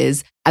 whatever it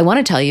is, I want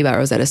to tell you about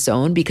Rosetta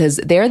Stone because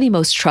they're the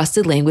most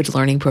trusted language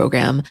learning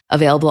program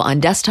available on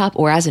desktop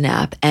or as an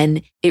app.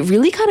 And it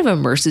really kind of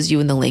immerses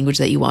you in the language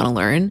that you want to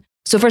learn.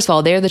 So first of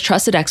all, they're the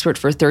trusted expert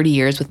for 30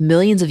 years with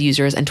millions of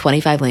users and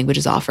 25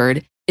 languages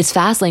offered. It's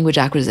fast language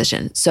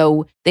acquisition.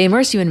 So they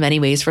immerse you in many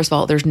ways. First of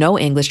all, there's no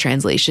English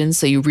translation.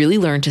 So you really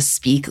learn to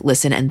speak,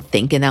 listen, and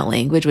think in that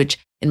language, which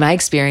in my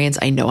experience,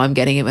 I know I'm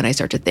getting it when I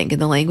start to think in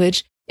the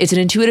language. It's an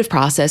intuitive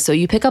process. So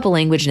you pick up a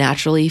language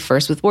naturally,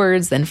 first with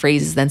words, then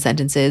phrases, then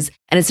sentences,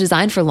 and it's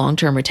designed for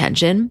long-term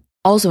retention.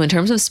 Also, in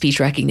terms of speech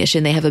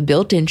recognition, they have a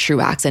built-in true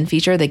accent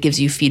feature that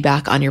gives you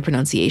feedback on your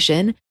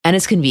pronunciation, and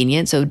it's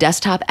convenient. So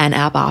desktop and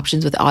app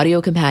options with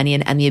audio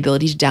companion and the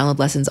ability to download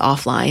lessons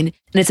offline.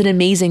 And it's an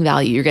amazing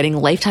value. You're getting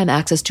lifetime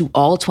access to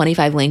all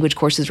 25 language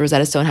courses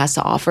Rosetta Stone has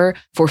to offer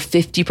for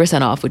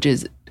 50% off, which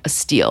is a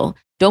steal.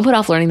 Don't put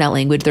off learning that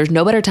language. There's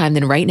no better time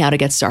than right now to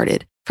get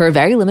started. For a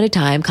very limited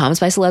time, Comments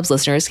by Celebs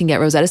listeners can get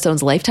Rosetta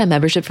Stone's lifetime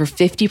membership for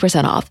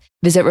 50% off.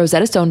 Visit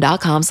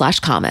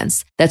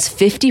rosettastone.com/comments. That's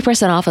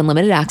 50% off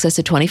unlimited access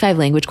to 25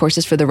 language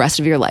courses for the rest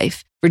of your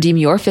life. Redeem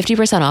your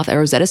 50% off at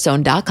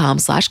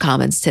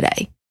rosettastone.com/comments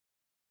today.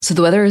 So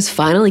the weather is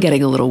finally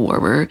getting a little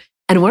warmer.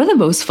 And one of the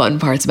most fun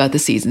parts about the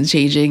seasons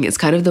changing is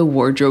kind of the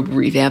wardrobe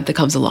revamp that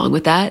comes along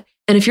with that.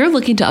 And if you're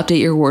looking to update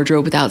your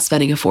wardrobe without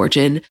spending a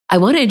fortune, I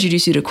want to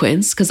introduce you to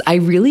Quince because I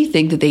really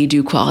think that they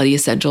do quality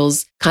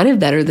essentials kind of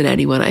better than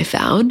anyone I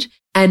found.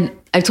 And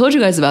I've told you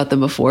guys about them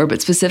before,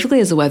 but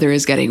specifically as the weather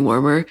is getting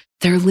warmer,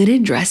 their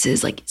linen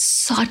dresses, like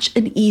such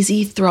an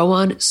easy throw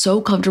on,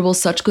 so comfortable,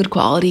 such good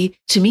quality.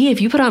 To me,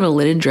 if you put on a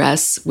linen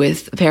dress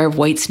with a pair of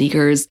white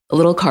sneakers, a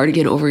little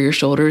cardigan over your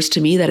shoulders,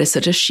 to me, that is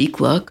such a chic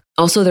look.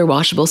 Also, their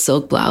washable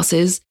silk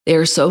blouses, they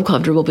are so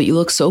comfortable, but you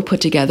look so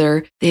put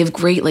together. They have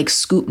great like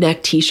scoop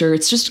neck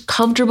t-shirts, just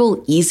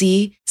comfortable,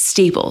 easy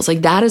staples.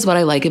 Like that is what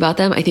I like about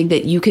them. I think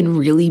that you can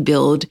really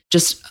build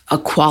just a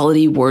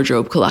quality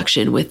wardrobe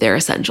collection with their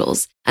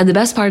essentials. And the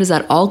best part is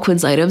that all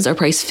Quince items are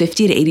priced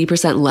 50 to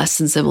 80% less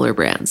than similar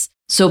brands.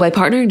 So by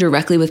partnering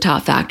directly with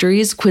top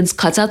factories, Quince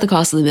cuts out the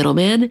cost of the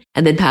middleman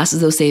and then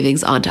passes those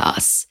savings on to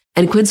us.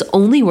 And Quince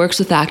only works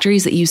with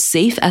factories that use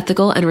safe,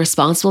 ethical, and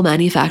responsible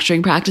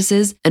manufacturing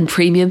practices and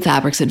premium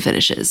fabrics and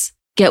finishes.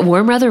 Get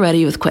warm weather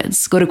ready with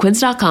Quince. Go to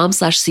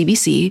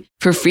quince.com/CBC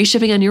for free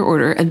shipping on your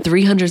order and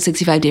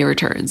 365-day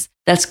returns.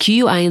 That's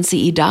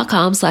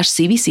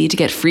QUINCE.com/CBC to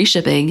get free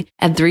shipping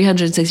and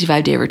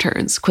 365-day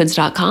returns.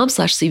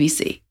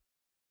 Quince.com/CBC.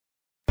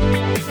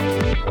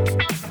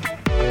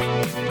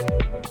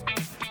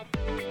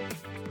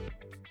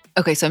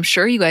 Okay, so I'm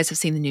sure you guys have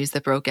seen the news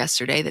that broke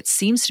yesterday that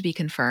seems to be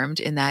confirmed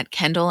in that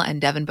Kendall and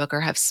Devin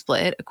Booker have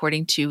split.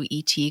 According to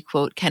ET,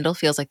 quote, Kendall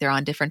feels like they're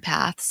on different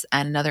paths.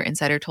 And another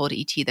insider told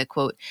ET that,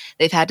 quote,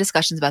 they've had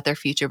discussions about their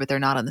future, but they're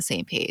not on the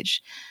same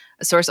page.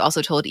 A source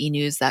also told E!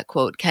 News that,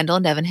 quote, Kendall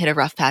and Devin hit a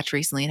rough patch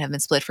recently and have been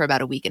split for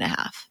about a week and a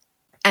half.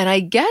 And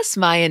I guess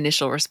my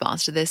initial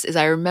response to this is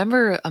I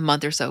remember a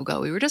month or so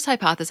ago, we were just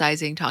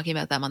hypothesizing, talking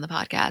about them on the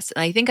podcast.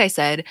 And I think I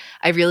said,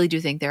 I really do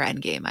think they're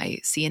endgame. I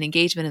see an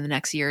engagement in the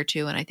next year or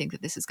two, and I think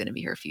that this is going to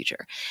be her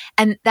future.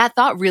 And that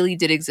thought really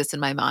did exist in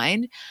my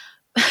mind.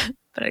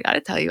 But I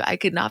gotta tell you, I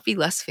could not be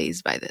less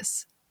fazed by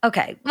this.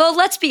 Okay. Well,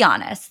 let's be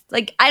honest.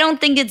 Like, I don't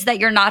think it's that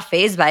you're not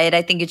fazed by it.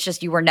 I think it's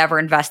just you were never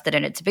invested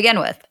in it to begin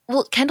with.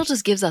 Well, Kendall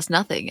just gives us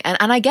nothing.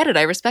 And I get it.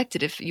 I respect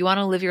it. If you want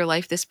to live your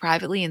life this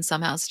privately and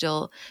somehow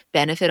still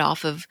benefit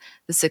off of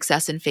the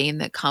success and fame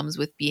that comes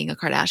with being a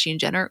Kardashian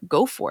Jenner,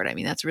 go for it. I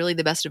mean, that's really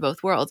the best of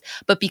both worlds.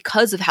 But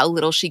because of how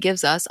little she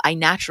gives us, I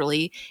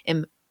naturally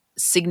am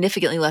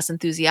significantly less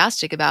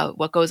enthusiastic about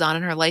what goes on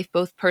in her life,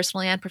 both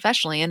personally and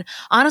professionally. And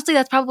honestly,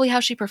 that's probably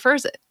how she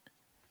prefers it.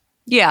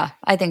 Yeah,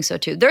 I think so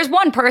too. There's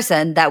one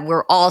person that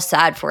we're all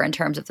sad for in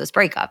terms of this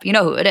breakup. You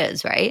know who it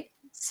is, right?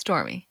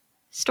 Stormi.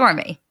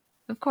 Stormi.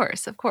 Of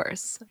course, of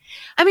course.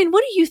 I mean,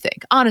 what do you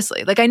think?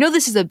 Honestly, like I know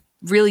this is a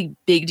really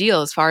big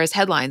deal as far as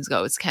headlines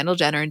go. It's Kendall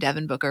Jenner and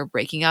Devin Booker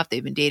breaking up.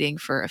 They've been dating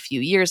for a few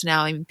years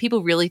now. I mean,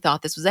 people really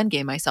thought this was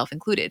Endgame, myself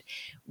included.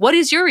 What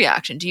is your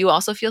reaction? Do you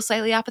also feel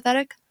slightly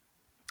apathetic?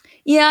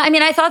 Yeah, I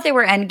mean, I thought they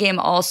were Endgame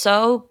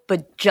also,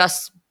 but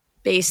just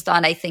based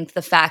on, I think,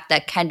 the fact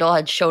that Kendall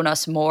had shown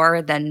us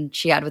more than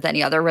she had with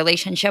any other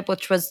relationship,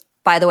 which was,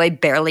 by the way,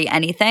 barely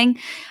anything.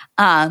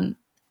 And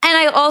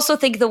I also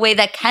think the way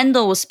that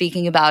Kendall was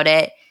speaking about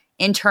it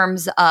in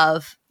terms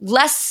of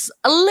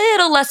a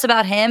little less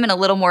about him and a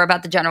little more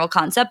about the general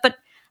concept, but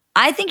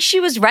I think she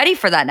was ready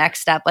for that next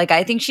step. Like,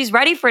 I think she's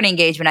ready for an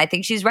engagement. I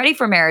think she's ready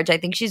for marriage. I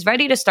think she's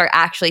ready to start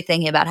actually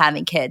thinking about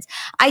having kids.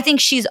 I think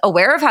she's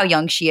aware of how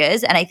young she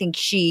is, and I think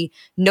she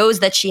knows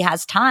that she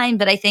has time,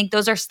 but I think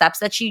those are steps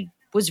that she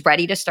was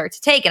ready to start to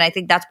take. And I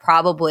think that's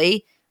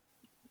probably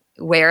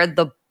where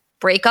the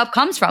breakup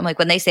comes from. Like,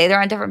 when they say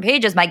they're on different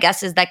pages, my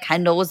guess is that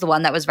Kendall was the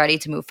one that was ready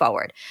to move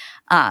forward.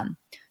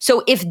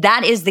 So if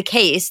that is the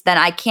case, then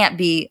I can't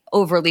be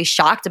overly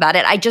shocked about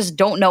it. I just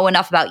don't know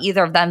enough about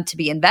either of them to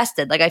be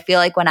invested. Like, I feel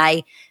like when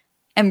I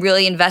am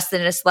really invested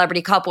in a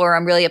celebrity couple or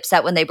I'm really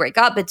upset when they break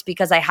up, it's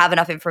because I have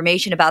enough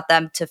information about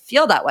them to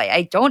feel that way.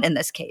 I don't in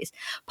this case.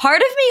 Part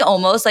of me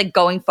almost, like,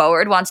 going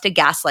forward wants to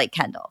gaslight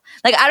Kendall.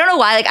 Like, I don't know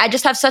why. Like, I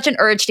just have such an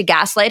urge to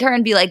gaslight her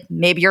and be like,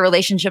 maybe your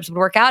relationships would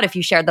work out if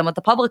you shared them with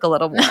the public a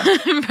little more.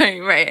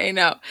 Right. I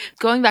know.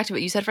 Going back to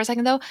what you said for a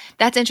second, though,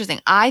 that's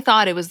interesting. I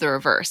thought it was the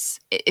reverse.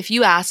 If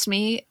you asked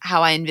me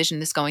how I envisioned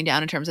this going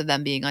down in terms of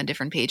them being on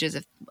different pages,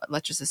 if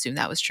let's just assume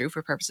that was true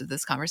for purposes of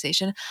this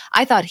conversation,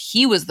 I thought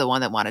he was the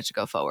one that wanted to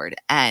go forward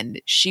and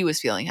she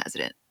was feeling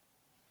hesitant.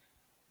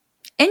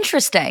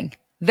 Interesting.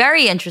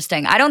 Very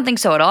interesting. I don't think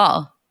so at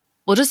all.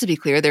 Well, just to be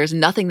clear, there's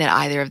nothing that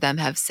either of them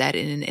have said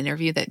in an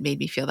interview that made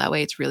me feel that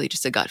way. It's really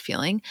just a gut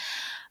feeling.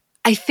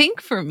 I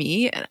think for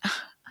me,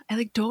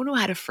 I don't know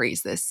how to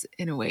phrase this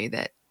in a way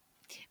that,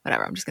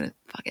 whatever, I'm just going to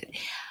fuck it.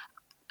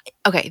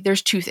 Okay,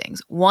 there's two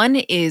things. One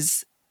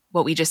is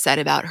what we just said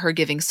about her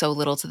giving so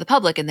little to the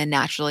public, and then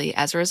naturally,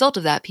 as a result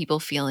of that, people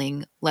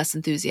feeling less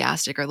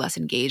enthusiastic or less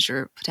engaged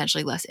or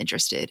potentially less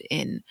interested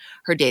in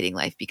her dating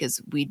life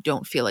because we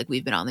don't feel like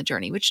we've been on the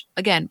journey, which,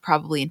 again,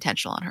 probably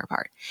intentional on her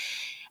part.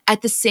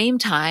 At the same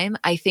time,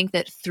 I think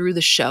that through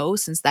the show,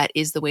 since that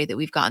is the way that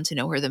we've gotten to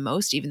know her the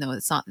most, even though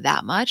it's not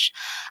that much,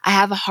 I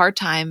have a hard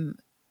time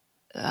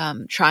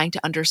trying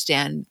to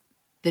understand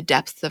the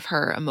depth of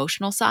her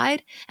emotional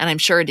side. And I'm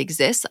sure it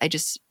exists. I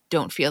just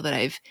don't feel that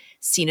I've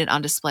seen it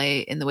on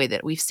display in the way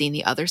that we've seen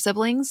the other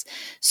siblings.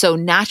 So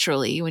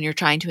naturally, when you're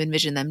trying to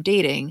envision them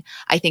dating,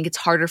 I think it's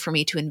harder for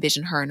me to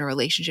envision her in a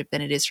relationship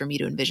than it is for me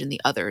to envision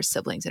the other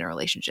siblings in a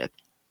relationship.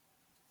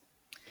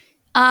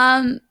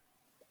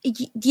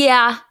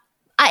 Yeah.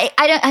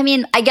 I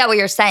mean, I get what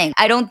you're saying.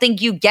 I don't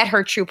think you get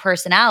her true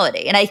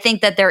personality. And I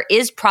think that there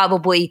is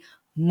probably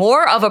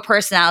more of a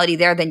personality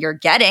there than you're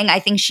getting. I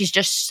think she's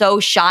just so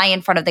shy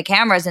in front of the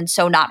cameras and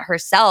so not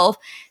herself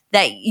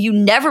that you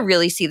never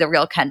really see the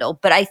real Kendall.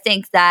 But I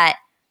think that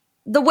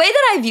the way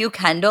that I view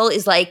Kendall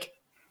is like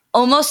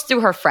almost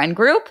through her friend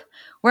group,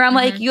 where I'm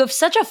like, you have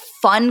such a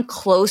fun,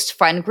 close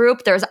friend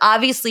group. There's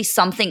obviously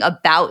something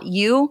about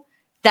you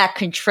that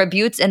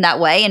contributes in that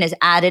way and is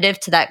additive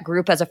to that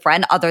group as a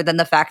friend, other than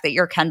the fact that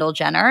you're Kendall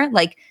Jenner.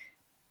 Like,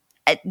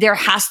 there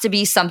has to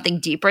be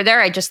something deeper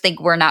there. I just think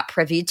we're not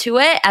privy to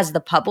it as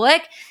the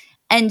public.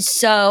 And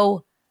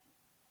so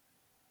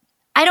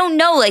I don't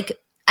know, like,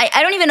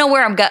 I don't even know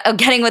where I'm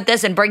getting with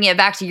this and bringing it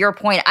back to your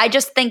point. I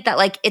just think that,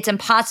 like, it's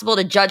impossible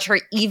to judge her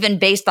even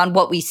based on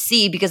what we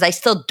see, because I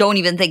still don't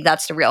even think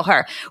that's the real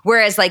her.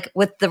 Whereas, like,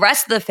 with the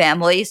rest of the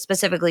family,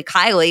 specifically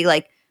Kylie,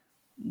 like,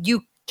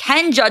 you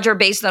can judge her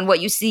based on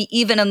what you see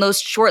even in those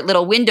short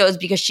little windows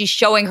because she's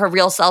showing her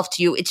real self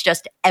to you. It's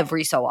just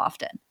every so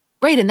often.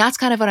 Right. And that's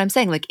kind of what I'm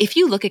saying. Like, if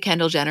you look at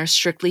Kendall Jenner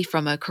strictly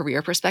from a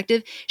career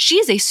perspective, she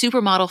is a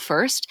supermodel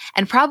first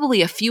and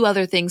probably a few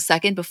other things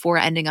second before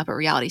ending up a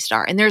reality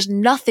star. And there's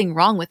nothing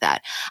wrong with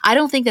that. I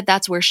don't think that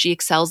that's where she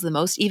excels the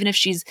most, even if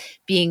she's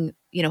being,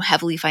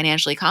 heavily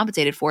financially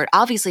compensated for it.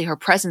 Obviously, her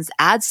presence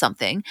adds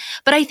something,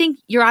 but I think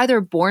you're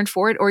either born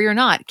for it or you're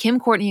not. Kim,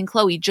 Kourtney, and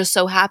Khloé just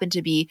so happen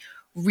to be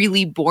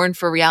really born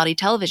for reality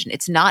television.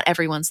 It's not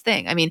everyone's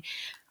thing. I mean,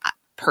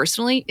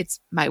 personally, it's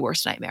my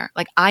worst nightmare.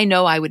 Like, I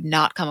know I would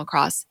not come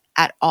across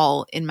at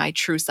all in my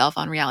true self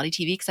on reality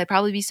TV because I'd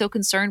probably be so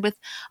concerned with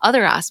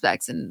other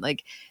aspects and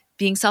like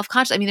being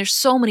self-conscious. I mean, there's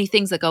so many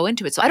things that go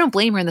into it. So I don't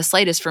blame her in the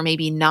slightest for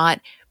maybe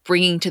not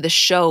bringing to the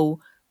show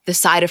the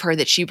side of her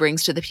that she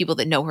brings to the people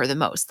that know her the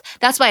most.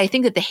 That's why I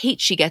think that the hate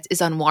she gets is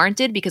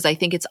unwarranted, because I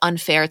think it's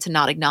unfair to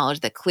not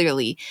acknowledge that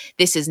clearly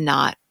this is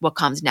not what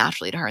comes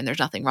naturally to her, and there's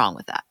nothing wrong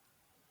with that.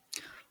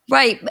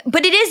 Right.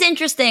 But it is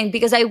interesting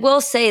because I will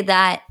say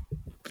that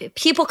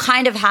people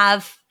kind of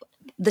have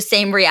the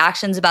same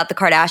reactions about the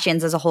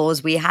Kardashians as a whole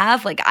as we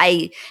have. Like,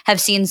 I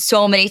have seen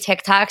so many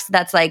TikToks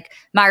that's like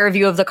my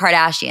review of the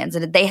Kardashians,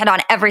 and they hit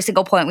on every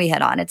single point we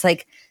hit on. It's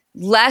like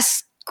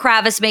less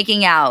Kravis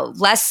making out,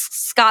 less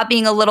Scott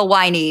being a little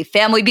whiny,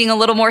 family being a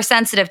little more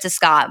sensitive to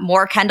Scott,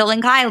 more Kendall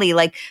and Kylie,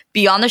 like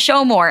be on the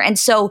show more. And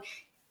so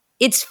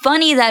it's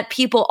funny that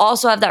people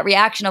also have that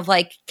reaction of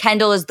like,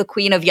 Kendall is the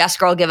queen of yes,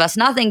 girl, give us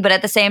nothing. But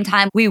at the same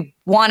time, we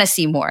want to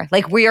see more.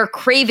 Like, we are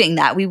craving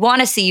that. We want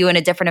to see you in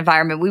a different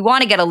environment. We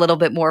want to get a little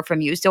bit more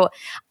from you. So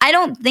I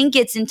don't think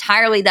it's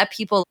entirely that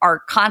people are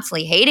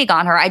constantly hating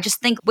on her. I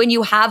just think when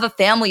you have a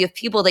family of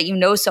people that you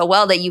know so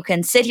well that you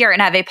can sit here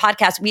and have a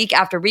podcast week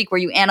after week where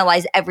you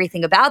analyze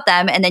everything about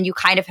them, and then you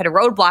kind of hit a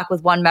roadblock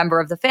with one member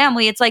of the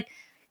family, it's like,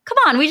 come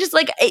on, we just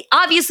like,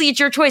 obviously it's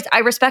your choice.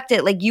 I respect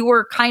it. Like, you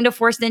were kind of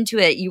forced into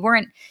it.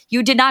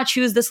 You did not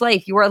choose this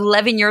life. You were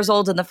 11 years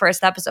old in the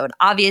first episode.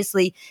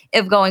 Obviously,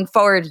 if going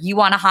forward, you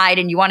want to hide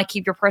and you want to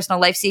keep your personal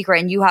life secret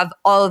and you have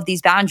all of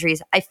these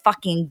boundaries, I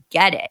fucking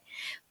get it.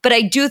 But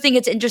I do think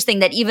it's interesting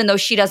that even though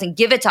she doesn't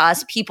give it to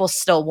us, people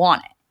still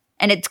want it.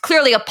 And it's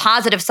clearly a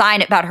positive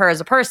sign about her as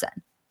a person.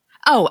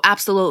 Oh,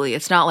 absolutely.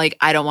 It's not like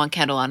I don't want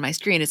Kendall on my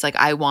screen. It's like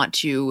I want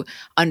to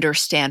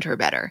understand her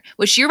better,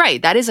 which you're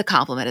right. That is a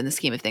compliment in the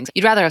scheme of things.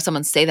 You'd rather have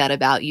someone say that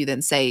about you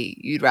than say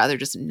you'd rather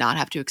just not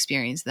have to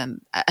experience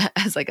them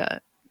as like a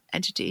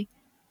entity.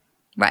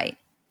 Right.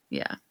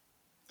 Yeah.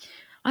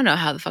 I don't know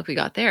how the fuck we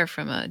got there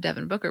from a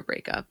Devin Booker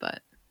breakup,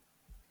 but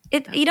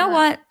you know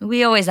what?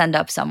 We always end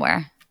up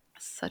somewhere.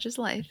 Such is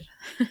life.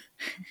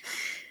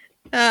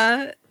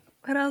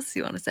 What else do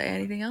you want to say?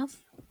 Anything else?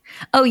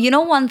 Oh, you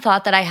know, one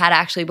thought that I had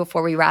actually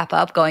before we wrap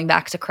up, going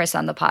back to Chris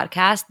on the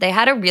podcast, they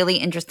had a really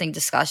interesting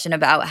discussion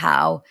about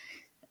how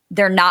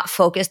they're not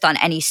focused on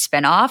any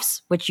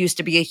spinoffs, which used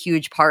to be a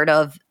huge part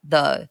of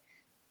the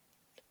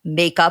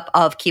makeup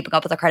of Keeping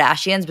Up with the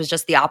Kardashians, was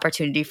just the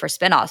opportunity for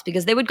spinoffs,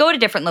 because they would go to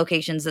different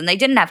locations and they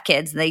didn't have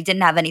kids and they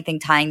didn't have anything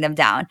tying them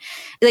down.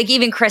 Like,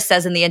 even Chris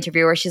says in the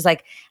interview where she's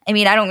like, I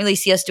mean, I don't really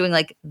see us doing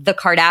like the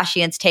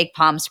Kardashians take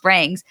Palm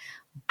Springs.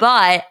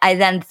 But I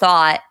then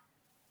thought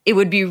it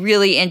would be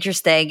really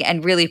interesting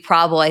and really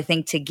probable, I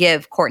think, to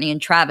give Kourtney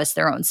and Travis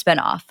their own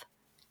spinoff.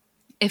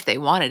 If they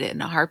wanted it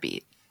in a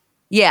heartbeat.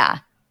 Yeah.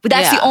 But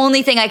that's the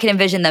only thing I can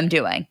envision them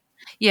doing.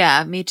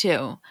 Yeah, me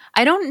too.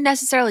 I don't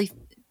necessarily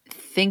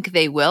think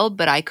they will,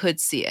 but I could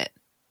see it.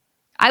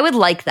 I would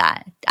like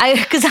that.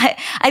 Because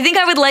I think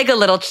I would like a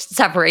little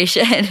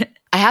separation.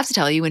 I have to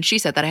tell you, when she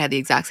said that, I had the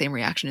exact same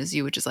reaction as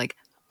you, which is like,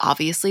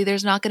 obviously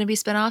there's not going to be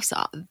spinoffs.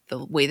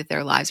 The way that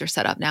their lives are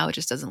set up now, it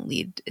just doesn't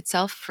lead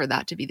itself for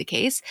that to be the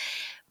case.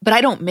 But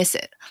I don't miss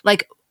it.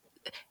 Like,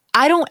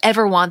 I don't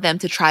ever want them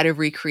to try to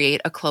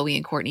recreate a Khloe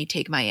and Kourtney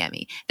Take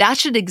Miami. That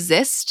should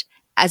exist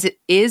as it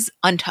is,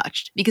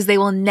 untouched, because they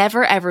will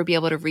never, ever be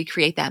able to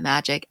recreate that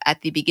magic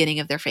at the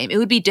beginning of their fame. It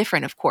would be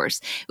different, of course.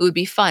 It would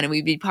be fun, and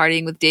we'd be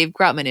partying with Dave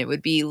Grutman. It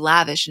would be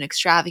lavish and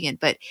extravagant,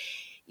 but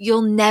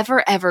you'll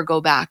never, ever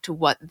go back to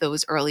what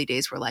those early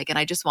days were like. And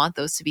I just want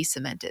those to be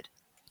cemented.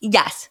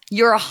 Yes,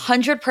 you're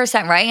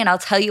 100% right. And I'll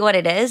tell you what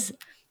it is.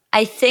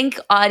 I think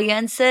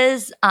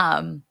audiences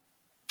are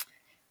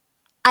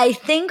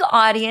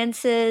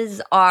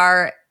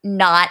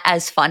not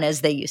as fun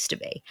as they used to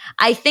be.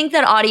 I think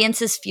that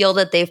audiences feel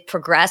that they've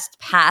progressed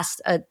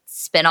past a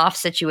spinoff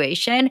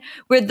situation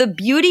where the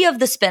beauty of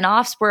the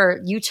spinoffs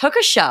were you took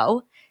a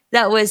show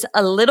that was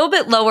a little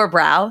bit lower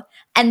brow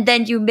and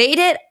then you made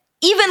it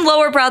even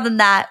lower brow than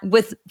that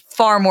with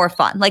far more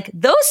fun. Like,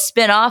 those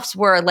spinoffs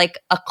were like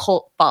a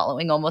cult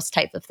following almost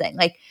type of thing.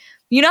 Like,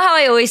 you know how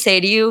I always say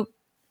to you,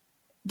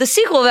 the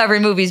sequel of every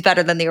movie is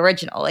better than the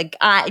original. Like,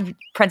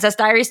 Princess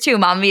Diaries 2,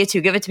 Mamma Mia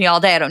 2, give it to me all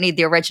day. I don't need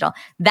the original.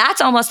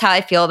 That's almost how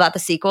I feel about the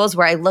sequels,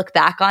 where I look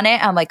back on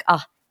it, I'm like,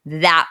 oh,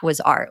 that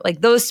was art.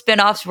 Like, those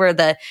spinoffs were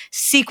the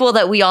sequel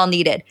that we all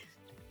needed.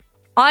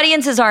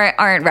 Audiences aren't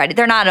ready.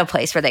 They're not in a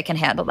place where they can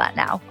handle that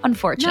now,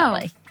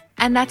 unfortunately. No.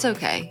 And that's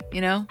okay,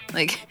 you know?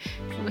 Like,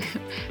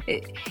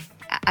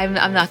 I'm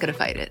not going to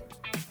fight it.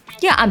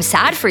 Yeah, I'm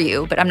sad for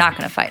you, but I'm not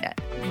going to fight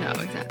it. No,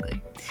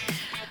 exactly.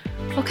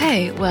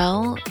 Okay,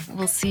 well,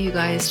 we'll see you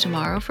guys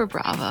tomorrow for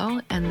Bravo,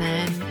 and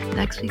then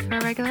next week for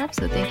our regular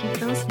episode. Thank you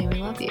for listening. We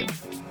love you.